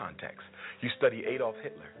always context. You study Adolf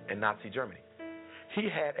Hitler in Nazi Germany. He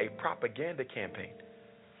had a propaganda campaign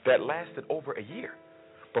that lasted over a year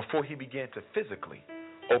before he began to physically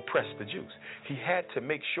oppress the Jews. He had to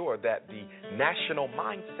make sure that the national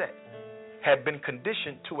mindset had been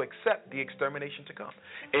conditioned to accept the extermination to come.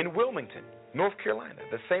 In Wilmington, North Carolina,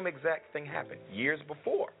 the same exact thing happened years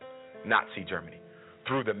before Nazi Germany.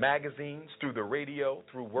 Through the magazines, through the radio,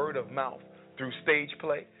 through word of mouth, through stage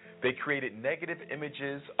play, They created negative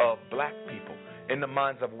images of black people in the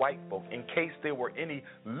minds of white folk in case there were any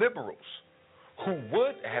liberals who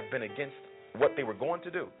would have been against what they were going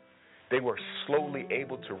to do. They were slowly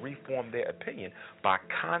able to reform their opinion by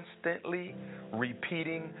constantly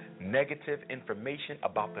repeating negative information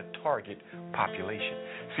about the target population.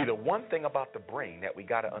 See, the one thing about the brain that we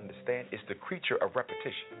got to understand is the creature of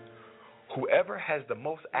repetition. Whoever has the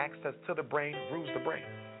most access to the brain rules the brain.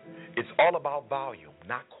 It's all about volume,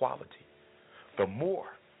 not quality. The more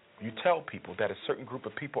you tell people that a certain group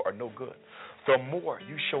of people are no good, the more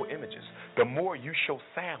you show images, the more you show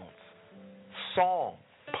sounds, song,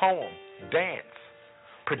 poem, dance,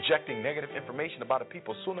 projecting negative information about a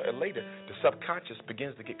people, sooner or later the subconscious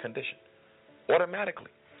begins to get conditioned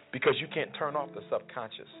automatically, because you can't turn off the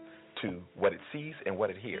subconscious to what it sees and what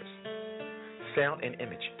it hears. Sound and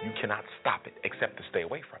image, you cannot stop it except to stay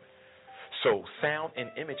away from it. So sound and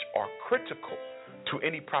image are critical to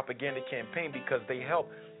any propaganda campaign because they help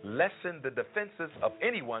lessen the defenses of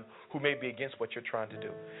anyone who may be against what you're trying to do.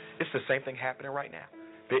 It's the same thing happening right now.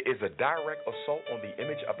 There is a direct assault on the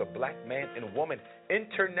image of the black man and woman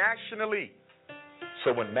internationally.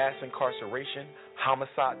 So when mass incarceration,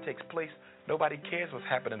 homicide takes place, nobody cares what's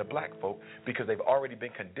happening to black folk because they've already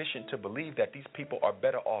been conditioned to believe that these people are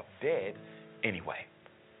better off dead anyway.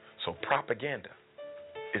 So propaganda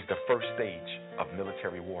is the first stage of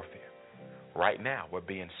military warfare. Right now, we're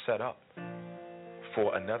being set up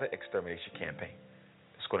for another extermination campaign.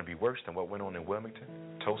 It's going to be worse than what went on in Wilmington,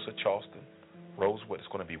 Tulsa, Charleston, Rosewood. It's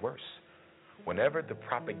going to be worse. Whenever the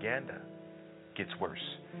propaganda gets worse,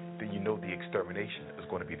 then you know the extermination is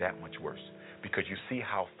going to be that much worse, because you see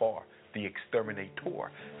how far the exterminator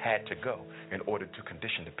had to go in order to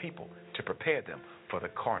condition the people to prepare them for the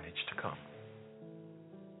carnage to come.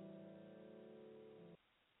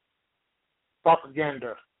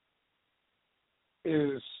 Propaganda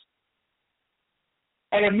is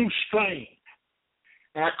at a new strain.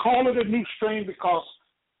 And I call it a new strain because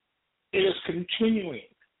it is continuing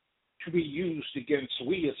to be used against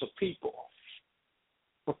we as a people.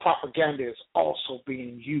 But propaganda is also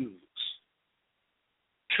being used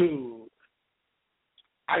to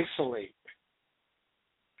isolate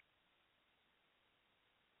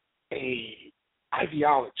a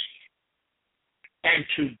ideology and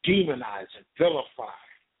to demonize and vilify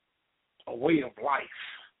a way of life.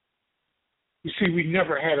 You see, we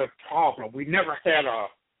never had a problem. We never had a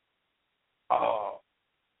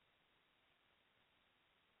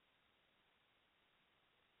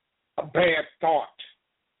bad thought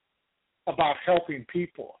about helping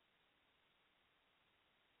people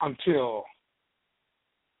until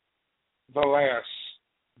the last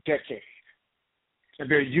decade. And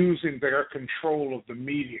they're using their control of the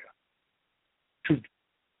media to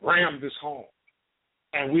ram this home.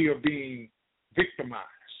 And we are being victimized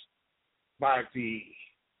by the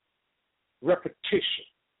repetition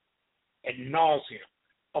ad nauseum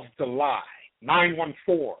of the lie.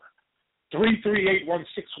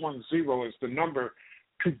 914-338-1610 is the number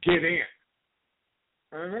to get in.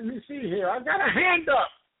 And let me see here. I got a hand up.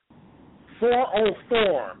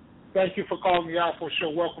 404. Thank you for calling the ALFO Show.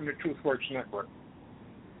 Welcome to TruthWorks Network.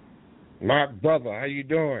 My brother, how you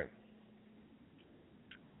doing?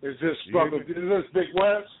 Is this Big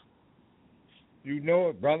Wes? You know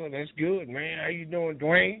it, brother. That's good, man. How you doing,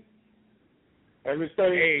 Dwayne?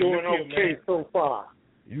 Everything's doing okay so far.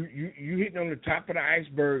 You hitting on the top of the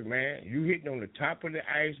iceberg, man. You hitting on the top of the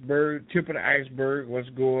iceberg, tip of the iceberg, what's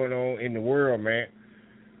going on in the world, man.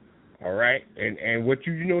 All right? And what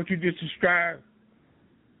you know what you just described?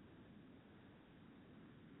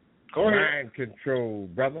 Go ahead. Mind control,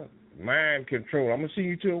 brother. Mind control. I'm going to send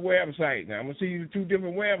you to a website now. I'm going to send you to 2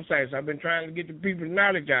 different websites. I've been trying to get the people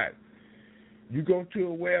knowledge out. You go to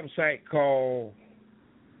a website called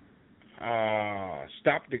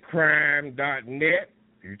stopthecrime.net.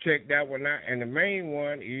 You check that one out. And the main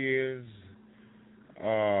one is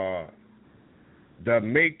The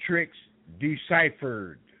Matrix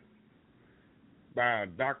Deciphered by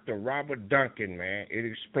Dr. Robert Duncan, man. It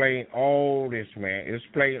explains all this, man.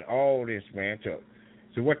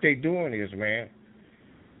 So what they doing is, man,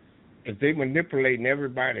 is they manipulating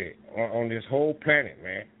everybody on this whole planet,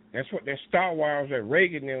 man. That's what that Star Wars that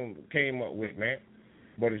Reagan them came up with, man.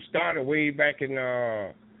 But it started way back in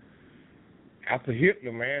after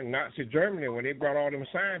Hitler, man, Nazi Germany, when they brought all them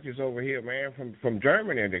scientists over here, man, from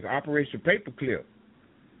Germany, the Operation Paperclip,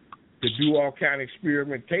 to do all kind of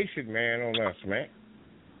experimentation, man, on us, man.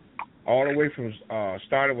 All the way from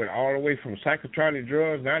started with all the way from psychotropic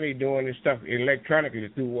drugs. Now they doing this stuff electronically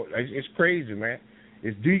through. It's crazy, man.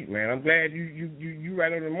 It's deep, man. I'm glad you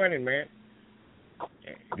right on the money, man.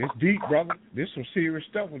 This deep, brother. This some serious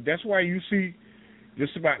stuff. That's why you see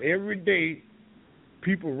just about every day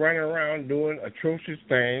people running around doing atrocious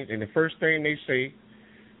things, and the first thing they say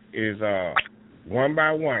is one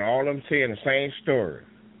by one, all of them saying the same story.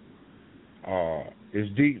 It's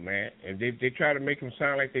deep, man. And they try to make them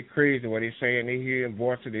sound like they're crazy when they saying they hearing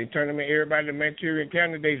voices. They turn them in everybody to Manchurian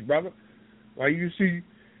candidates, brother. Why you see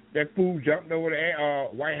that fool jumped over the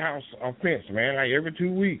White House fence, man, like every 2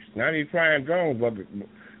 weeks. Now they flying drones, but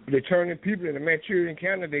they're turning people into Manchurian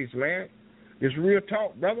candidates, man. It's real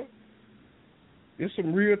talk, brother. There's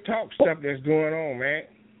some real talk stuff that's going on, man.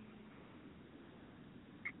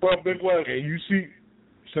 Well, Big West. And you see,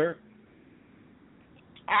 sir?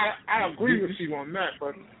 I agree with you on that,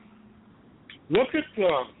 but look at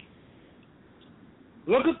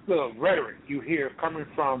the rhetoric you hear coming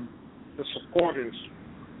from the supporters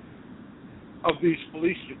of these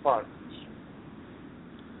police departments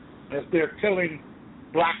as they're killing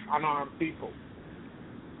black unarmed people.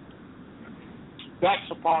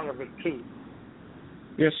 That's a part of it too.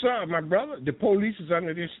 Yes, sir, my brother. The police is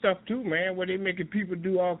under this stuff too, man, where they making people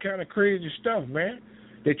do all kind of crazy stuff, man.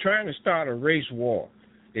 They're trying to start a race war.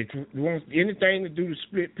 They want anything to do to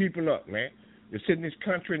split people up, man. They're sitting this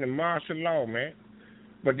country in the martial law, man.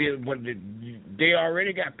 But they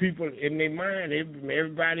already got people in their mind,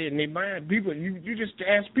 everybody in their mind. People, you just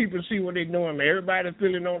ask people to see what they're doing, man. Everybody's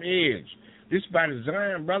feeling on edge. This by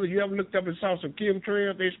design, brother. You ever looked up and saw some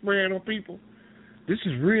chemtrails they spraying on people? This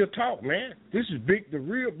is real talk, man. This is the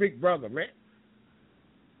real big brother, man.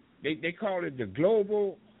 They call it the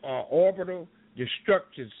global orbital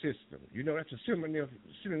destruction system. You know, that's a synonym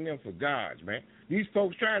for gods, man. These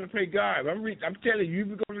folks trying to play God. I'm telling you, you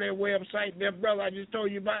go to their website, their brother I just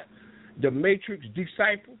told you about, the Matrix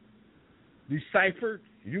Deciphered,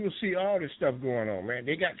 you will see all this stuff going on, man.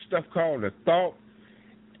 They got stuff called the Thought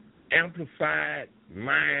Amplified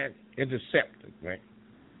Mind Interceptor, man.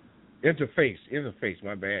 Interface,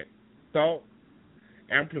 my bad. Thought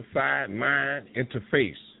Amplified Mind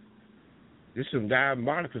Interface. There's some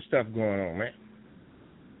diabolical stuff going on, man.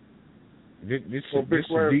 This is some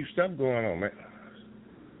deep stuff going on, man.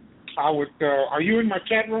 Are you in my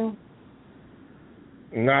chat room?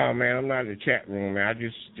 No, man, I'm not in the chat room, man.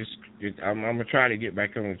 I'm gonna try to get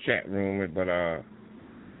back on the chat room, but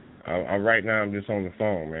right now I'm just on the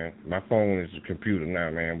phone, man. My phone is a computer now,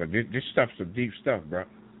 man. But this stuff's some deep stuff, bro.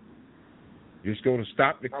 Just go to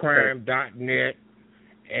stopthecrime.net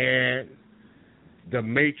and the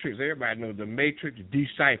Matrix. Everybody knows the Matrix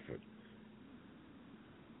Deciphered.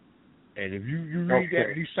 And if you read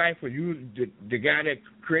that Decipher, the guy that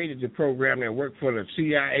created the program that worked for the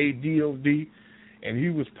CIA, DOD, and he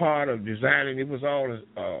was part of designing. It was all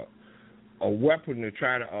a weapon to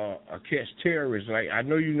try to catch terrorists. Like I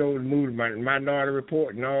know you know the movie Minority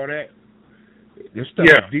Report and all that. This stuff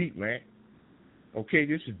is deep, man. Okay,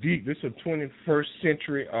 this is deep. This is 21st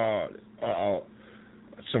century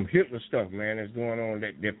some Hitler stuff, man, that's going on.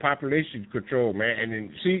 That population control, man. And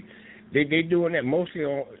then see, they doing that mostly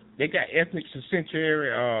on. They got ethnic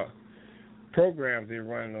sanctuary programs they're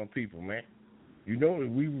running on people, man. You know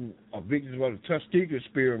that we are victims of the Tuskegee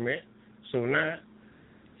experiment, so now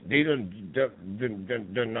they done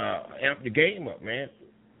amp the game up, man.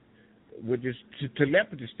 With this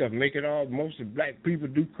telepathy stuff, make it all. Most of black people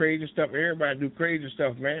do crazy stuff. Everybody do crazy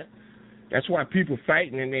stuff, man. That's why people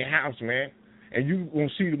fighting in their house, man. And you gonna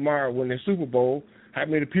see tomorrow when the Super Bowl, how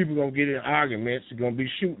many people gonna get in arguments, gonna be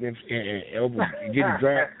shooting and getting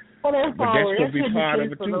drunk. But that's gonna be part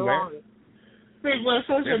of it too, man.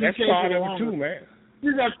 That's part of it too, man.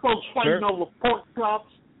 You got folks fighting over pork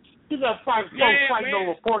chops. You got folks fighting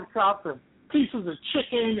over pork chops and pieces of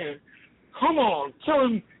chicken and come on,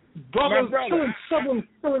 killing brothers, killing siblings,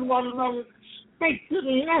 killing one another.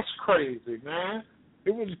 That's crazy, man.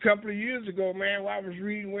 It was a couple of years ago, man, where I was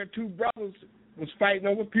reading where two brothers was fighting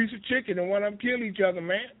over a piece of chicken and one of them killed each other,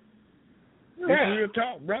 man. Yeah. That's real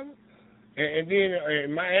talk, brother. And then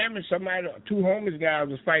in Miami, two homeless guys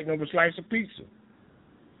was fighting over a slice of pizza.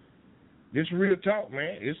 This real talk,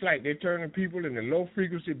 man. It's like they're turning people into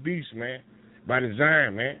low-frequency beasts, man, by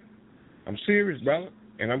design, man. I'm serious, brother.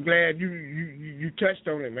 And I'm glad you touched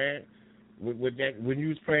on it, man, with that when you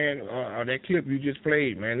was playing that clip you just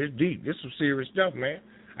played, man. It's deep. This is some serious stuff, man.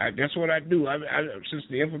 That's what I do. Since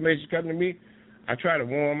the information come to me, I try to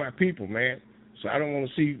warn my people, man. So I don't want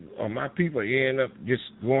to see my people end up just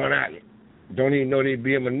going out. Don't even know they're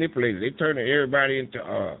being manipulated. They turning everybody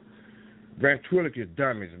into ventriloquist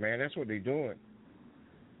dummies, man. That's what they're doing.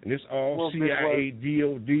 And this all CIA,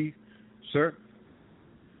 DOD, sir.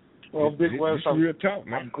 Well, Big West, this is real talk,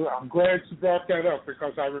 man. I'm glad you brought that up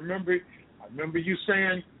because I remember you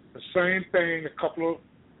saying the same thing a couple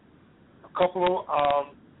of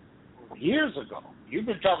years ago. You've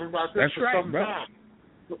been talking about this for some time.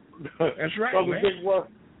 That's right, Brother man. Big West,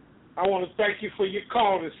 I want to thank you for your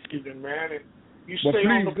call this evening, man. And you But stay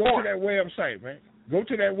on please the go point. to that website, man. Go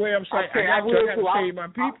to that website. Okay, I got to will save my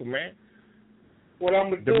people, man. What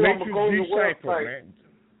I'm going to The do, I'm Matrix going to go to the Decipher, website man.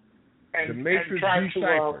 and, The Matrix and try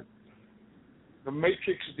Decipher. the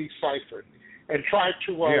Matrix Deciphered, and try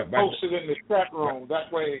to post it in the chat room.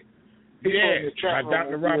 That way, people in the chat room by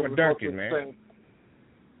Dr. will be able Robert to go Duncan, to the man. thing.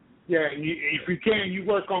 Yeah, and if you can, you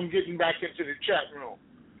work on getting back into the chat room.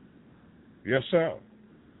 Yes, sir.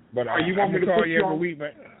 But you want I'm me to gonna call put you you every on? week,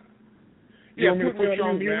 man. Yeah, want me to put you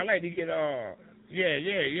on mute, man. mute? I like to get I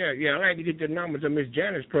like to get the numbers of Miss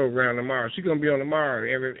Janet's program tomorrow. She's gonna be on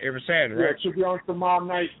tomorrow every Saturday, right? Yeah, she'll be on tomorrow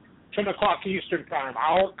night, 10 o'clock Eastern Time.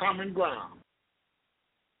 Our common ground.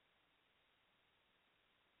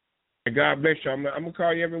 And God bless you. I'm gonna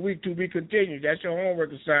call you every week to be continued. That's your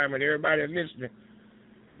homework assignment. Everybody that's listening.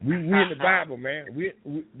 We in the Bible, man. We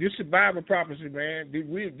this is Bible prophecy, man.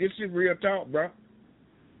 This is real talk, bro.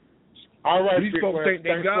 All right, these folks think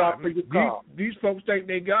they God. These folks think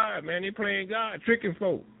they God, man. They playing God, tricking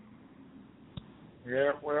folk.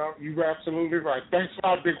 Yeah, well, you're absolutely right. Thanks a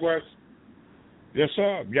lot, Big West. Yes,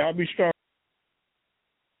 sir. Y'all be strong.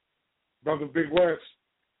 Brother Big West.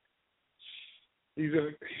 He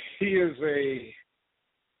is a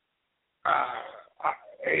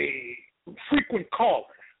frequent caller.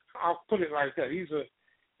 I'll put it like that.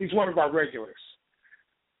 He's one of our regulars.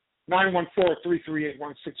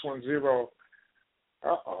 914-338-1610.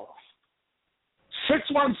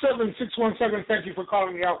 617-617. Thank you for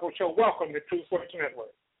calling the ALFO Show. Welcome to Truth Works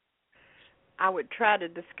Network. I would try to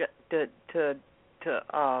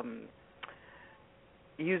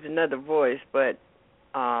use another voice, but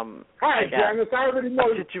hi, Janice. I already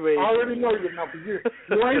know your number. You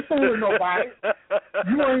ain't fooling nobody.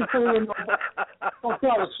 Don't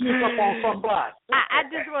try to sneak up on somebody. I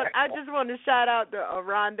just want to shout out to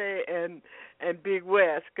Aronde and Big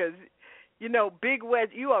West, because Big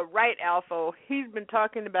West, you are right, ALFO. He's been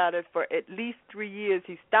talking about it for at least 3 years.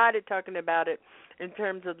 He started talking about it in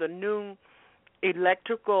terms of the new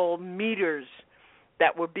electrical meters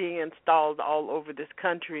that were being installed all over this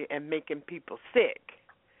country and making people sick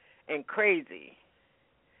and crazy.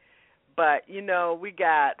 But, we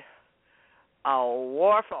got a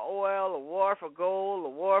war for oil, a war for gold, a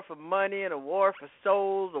war for money, and a war for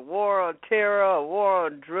souls, a war on terror, a war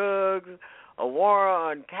on drugs, a war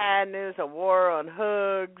on kindness, a war on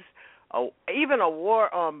hugs, even a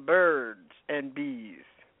war on birds and bees.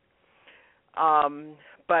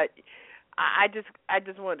 But I just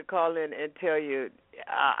wanted to call in and tell you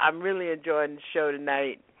I'm really enjoying the show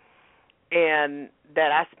tonight, and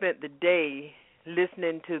that I spent the day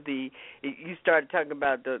listening to you started talking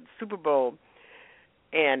about the Super Bowl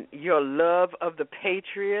and your love of the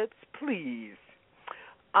Patriots, please.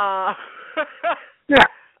 Yeah.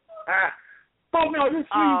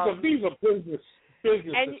 These are business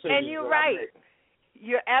decisions. And you're right.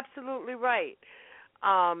 You're absolutely right.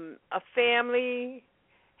 A family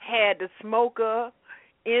had the smoker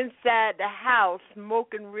inside the house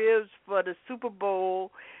smoking ribs for the Super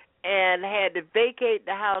Bowl and had to vacate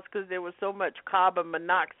the house because there was so much carbon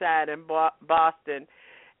monoxide in Boston.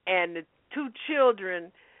 And the 2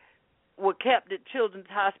 children were kept at Children's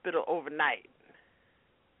Hospital overnight.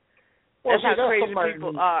 That's how crazy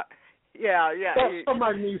people are. Yeah.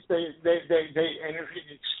 Somebody needs and if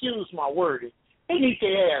you excuse my wording, they need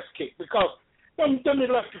their ass kicked, because them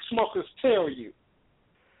electric smokers tell you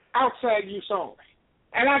outside use only.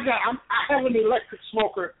 And I have an electric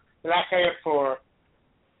smoker that I've had for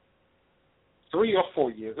 3 or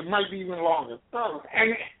 4 years. It might be even longer.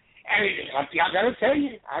 And I gotta tell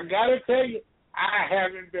you, I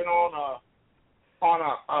haven't been on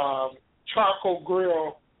a charcoal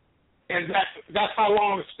grill, and that's how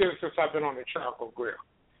long it's been since I've been on a charcoal grill.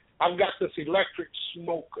 I've got this electric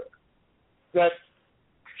smoker that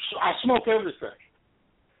I smoke everything.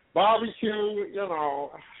 Barbecue,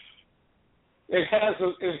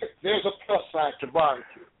 there's a plus side to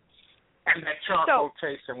barbecue, and that charcoal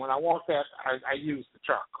taste. And when I want that, I use the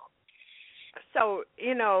charcoal. So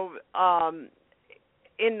in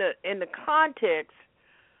the context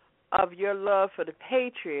of your love for the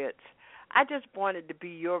Patriots, I just wanted to be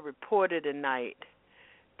your reporter tonight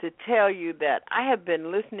to tell you that I have been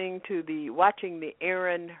watching the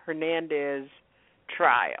Aaron Hernandez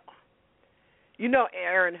trial.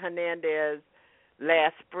 Aaron Hernandez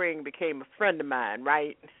last spring became a friend of mine,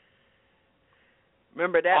 right?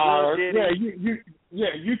 Remember that little ditty?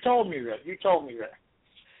 You told me that.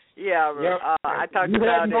 Yeah, yep. I talked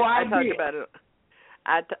about it.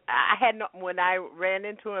 When I ran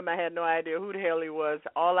into him, I had no idea who the hell he was.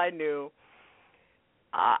 All I knew,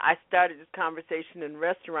 I started this conversation in a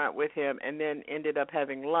restaurant with him, and then ended up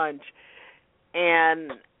having lunch.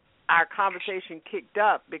 And our conversation kicked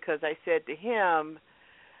up because I said to him,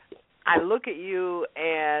 I look at you,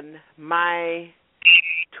 and my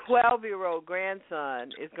 12-year-old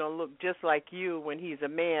grandson is going to look just like you when he's a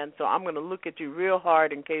man, so I'm going to look at you real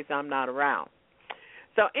hard in case I'm not around.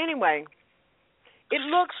 So anyway, it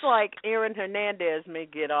looks like Aaron Hernandez may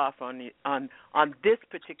get off on this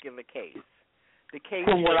particular case. The case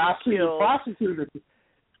from what I see, killed... the prosecutor.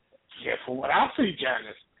 Yeah, from what I see,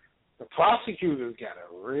 Janice, the prosecutor's got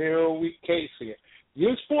a real weak case here.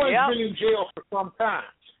 This boy's been in jail for some time.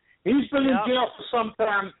 He's been in jail for some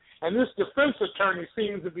time, and this defense attorney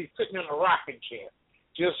seems to be sitting in a rocking chair,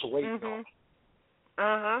 just waiting on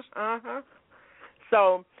him.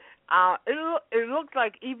 So it looks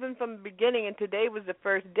like even from the beginning, and today was the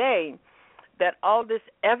first day, that all this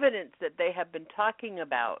evidence that they have been talking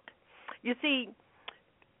about. You see,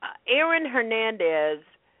 Aaron Hernandez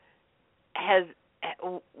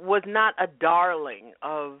was not a darling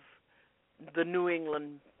of the New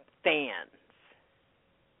England fans,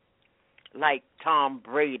 like Tom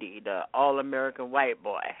Brady, the all-American white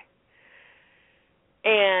boy.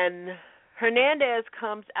 And Hernandez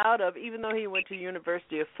comes out of, even though he went to the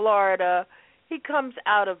University of Florida, he comes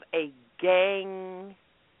out of a gang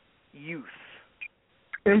youth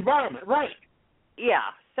environment, right?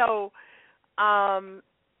 Yeah. So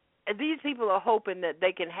these people are hoping that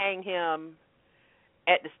they can hang him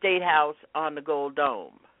at the State House on the Gold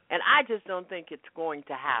Dome, and I just don't think it's going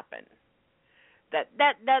to happen.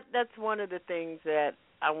 That's one of the things that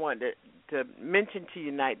I wanted to mention to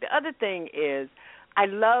you tonight. The other thing is, I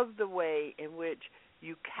love the way in which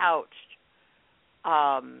you couched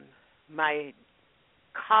my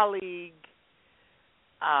colleague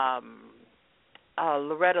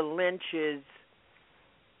Loretta Lynch's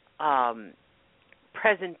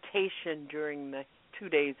presentation during the 2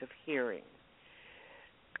 days of hearing.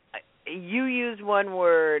 You used one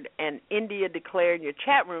word, and India Declare in your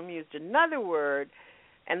chat room used another word,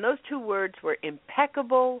 and those two words were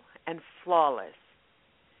impeccable and flawless.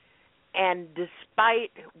 And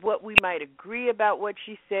despite what we might agree about what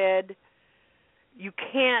she said, you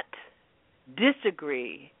can't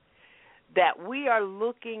disagree that we are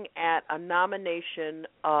looking at a nomination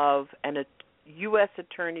of a U.S.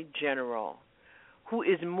 Attorney General who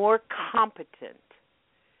is more competent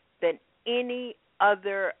than any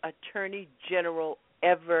other Attorney General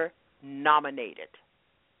ever nominated.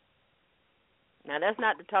 Now, that's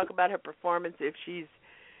not to talk about her performance if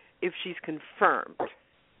she's confirmed.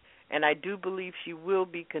 And I do believe she will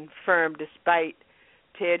be confirmed despite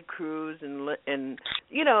Ted Cruz and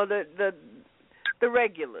you know, the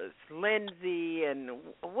regulars, Lindsay and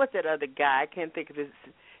what's that other guy? I can't think of his,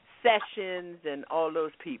 Sessions and all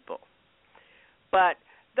those people. But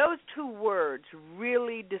those two words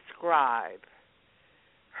really describe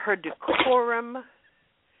her decorum,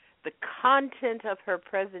 the content of her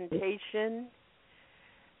presentation,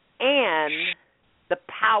 and the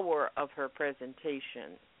power of her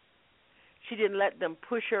presentation. She didn't let them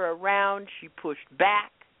push her around. She pushed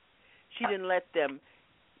back. She didn't let them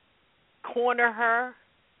corner her.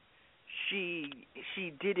 She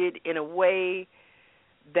did it in a way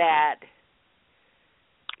that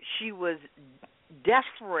she was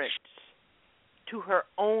deferent to her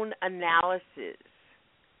own analysis,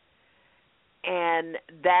 and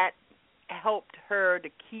that helped her to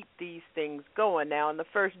keep these things going. Now, on the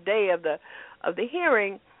first day of the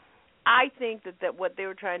hearing, I think that what they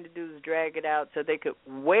were trying to do is drag it out so they could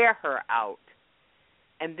wear her out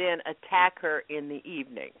and then attack her in the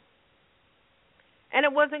evening. And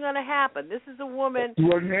it wasn't going to happen. This is a woman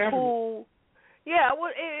who,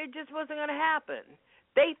 it just wasn't going to happen.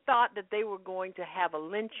 They thought that they were going to have a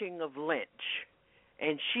lynching of Lynch,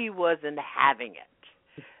 and she wasn't having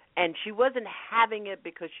it. And she wasn't having it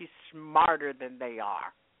because she's smarter than they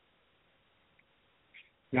are.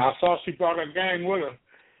 Now, I saw she brought her gang with her.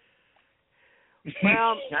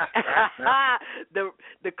 Well,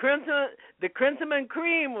 the Crimson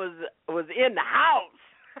Cream was in the house.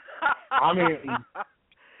 I mean,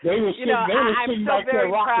 they were sitting, I'm so back there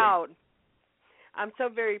very rocking. proud. I'm so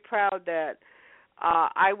very proud that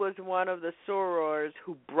I was one of the sorors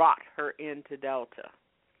who brought her into Delta.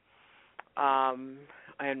 And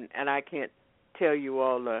I can't tell you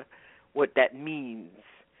all what that means,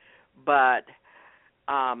 but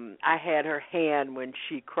I had her hand when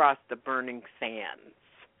she crossed the burning sands.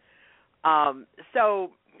 I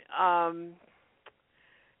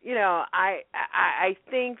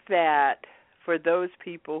think that for those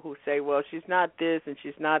people who say, well, she's not this and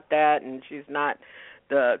she's not that and she's not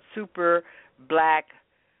the super black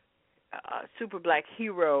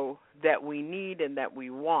hero that we need and that we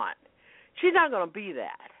want. She's not going to be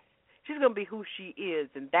that. She's going to be who she is,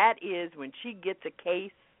 and that is when she gets a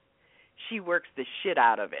case, she works the shit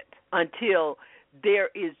out of it until there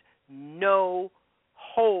is no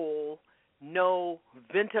hole, no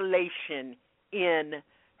ventilation in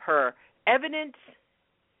her evidence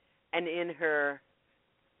and in her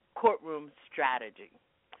courtroom strategy.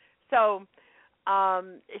 So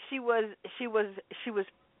she was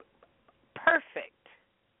perfect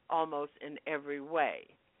almost in every way.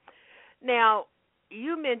 Now,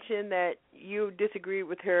 you mentioned that you disagree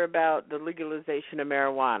with her about the legalization of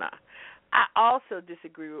marijuana. I also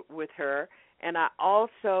disagree with her, and I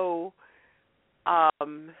also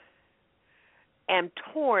am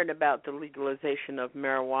torn about the legalization of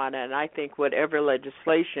marijuana, and I think whatever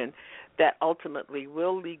legislation that ultimately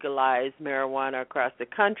will legalize marijuana across the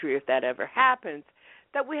country, if that ever happens,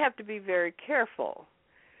 that we have to be very careful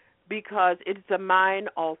because it's a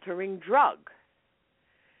mind-altering drug.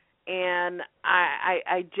 And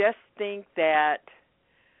I just think that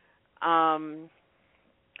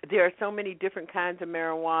there are so many different kinds of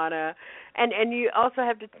marijuana, and you also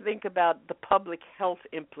have to think about the public health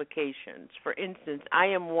implications. For instance, I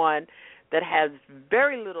am one that has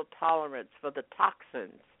very little tolerance for the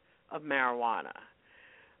toxins of marijuana.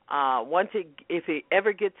 If it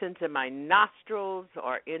ever gets into my nostrils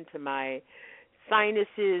or into my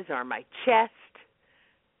sinuses or my chest,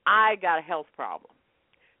 I got a health problem.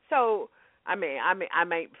 So, I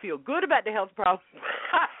might feel good about the health problem.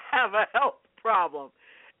 I have a health problem,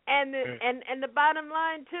 and the bottom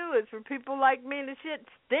line too is for people like me, the shit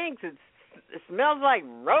stinks. It smells like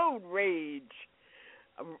road rage.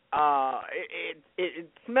 It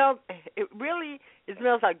smells. It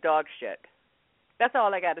smells like dog shit. That's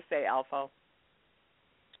all I got to say, ALFO.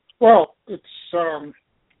 Well, it's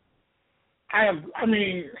I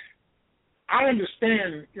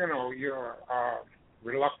understand, your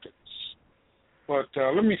reluctance, but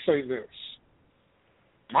let me say this: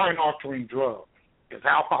 mind-altering drug. Is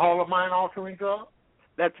alcohol a mind-altering drug?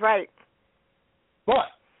 That's right.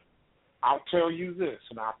 But I'll tell you this,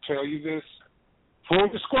 and I'll tell you this full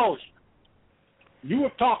disclosure. You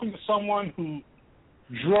were talking to someone who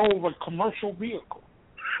drove a commercial vehicle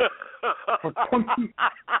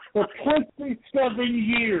for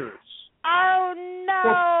 27 years. Oh,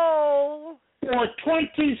 no. For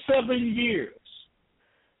 27 years.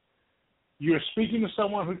 You're speaking to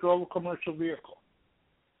someone who drove a commercial vehicle.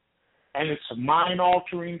 And it's a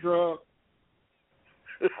mind-altering drug.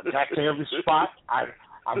 I got to every spot.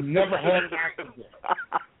 I've never had an accident.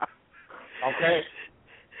 Okay?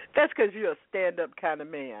 That's because you're a stand-up kind of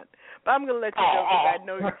man. But I'm gonna let you go because I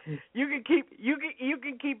know you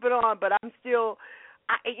can keep it on. But I'm still,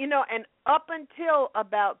 and up until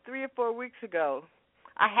about 3 or 4 weeks ago,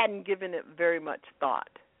 I hadn't given it very much thought.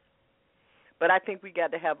 But I think we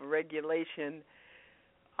got to have a regulation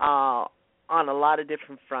on a lot of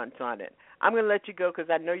different fronts on it. I'm gonna let you go because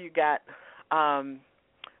I know you got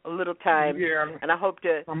a little time, and I hope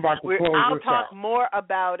I'll talk more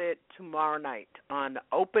about it tomorrow night on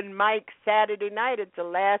Open Mic Saturday night. It's the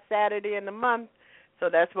last Saturday in the month, so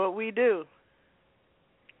that's what we do.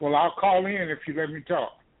 Well, I'll call in if you let me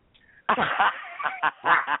talk.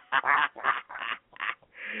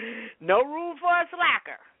 No room for a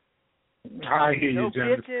slacker. I hear you,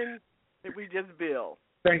 Janice. No bitching that we just build.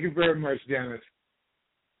 Thank you very much, Janice.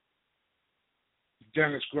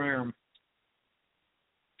 Janice Graham,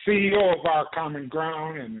 CEO of Our Common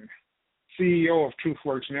Ground and CEO of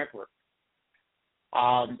TruthWorks Network.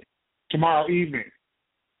 Tomorrow evening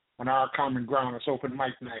on Our Common Ground, it's open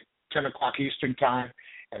mic night, 10 o'clock Eastern Time,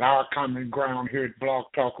 at Our Common Ground here at Blog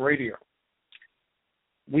Talk Radio.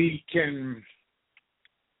 We can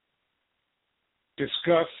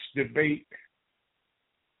discuss, debate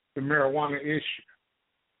the marijuana issue,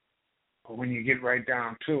 but when you get right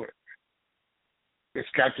down to it, it's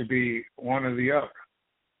got to be one or the other.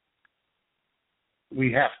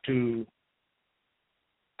 We have to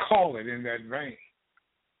call it in that vein.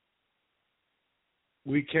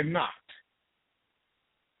 We cannot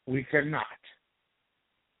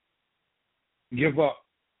give up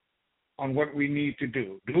on what we need to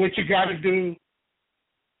do. Do what you got to do,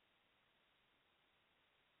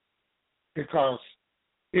 because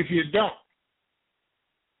if you don't,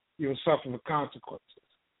 you'll suffer the consequences.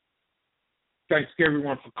 Thanks to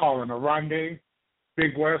everyone for calling. Aronde,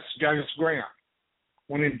 Big West, Janice Graham.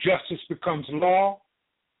 When injustice becomes law,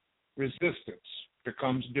 resistance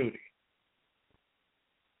becomes duty.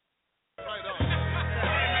 Right on.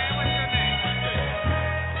 Hey, man, what's your name?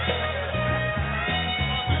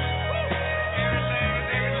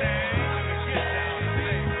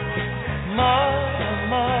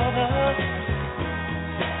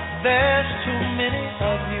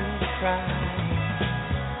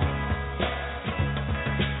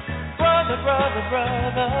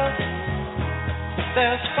 brothers,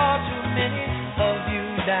 there's far too many of you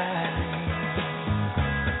dying.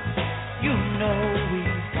 You know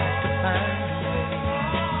we've got to find a way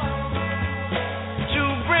to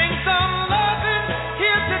bring some loving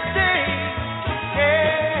here today.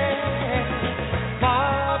 Yeah.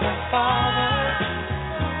 Father, Father,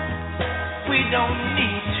 we don't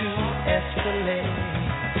need to escalate.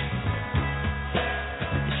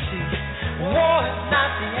 You see, war is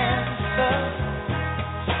not the answer,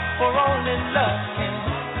 for only love can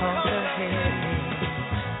conquer hate.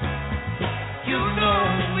 You know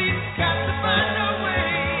we've got to find a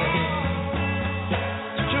way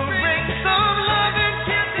to bring some loving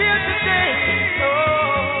here today.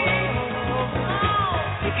 Oh,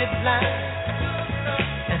 picket lines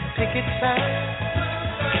and picket signs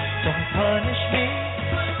don't punish me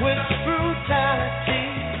with brutality.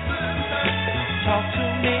 Talk to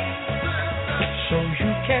me so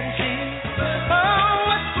you can see.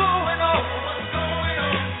 What's going on?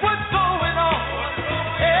 What's going on?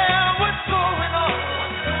 Yeah, what's going on?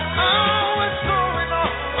 What's going on?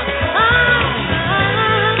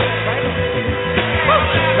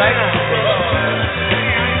 Right on. Right on.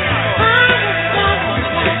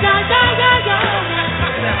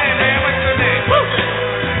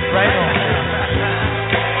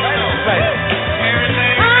 Right.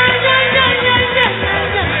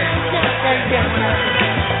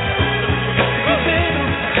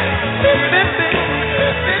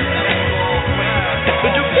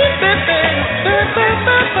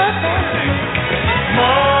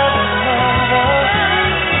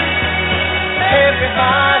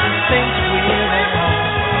 Everybody thinks we're wrong.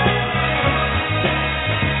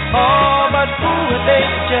 Oh, but who are they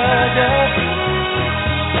to judge us?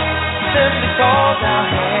 Simply cause our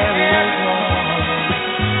hair is long.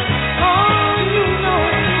 Oh, you know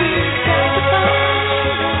we've got to find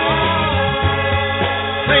a way.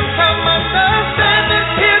 Bring some understanding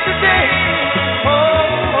here today.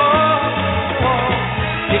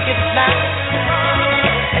 Picket lines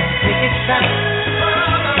and picket signs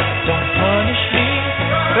don't punish me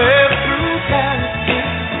with brutality.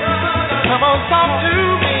 Come on, talk to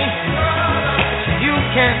me so you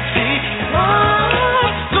can see.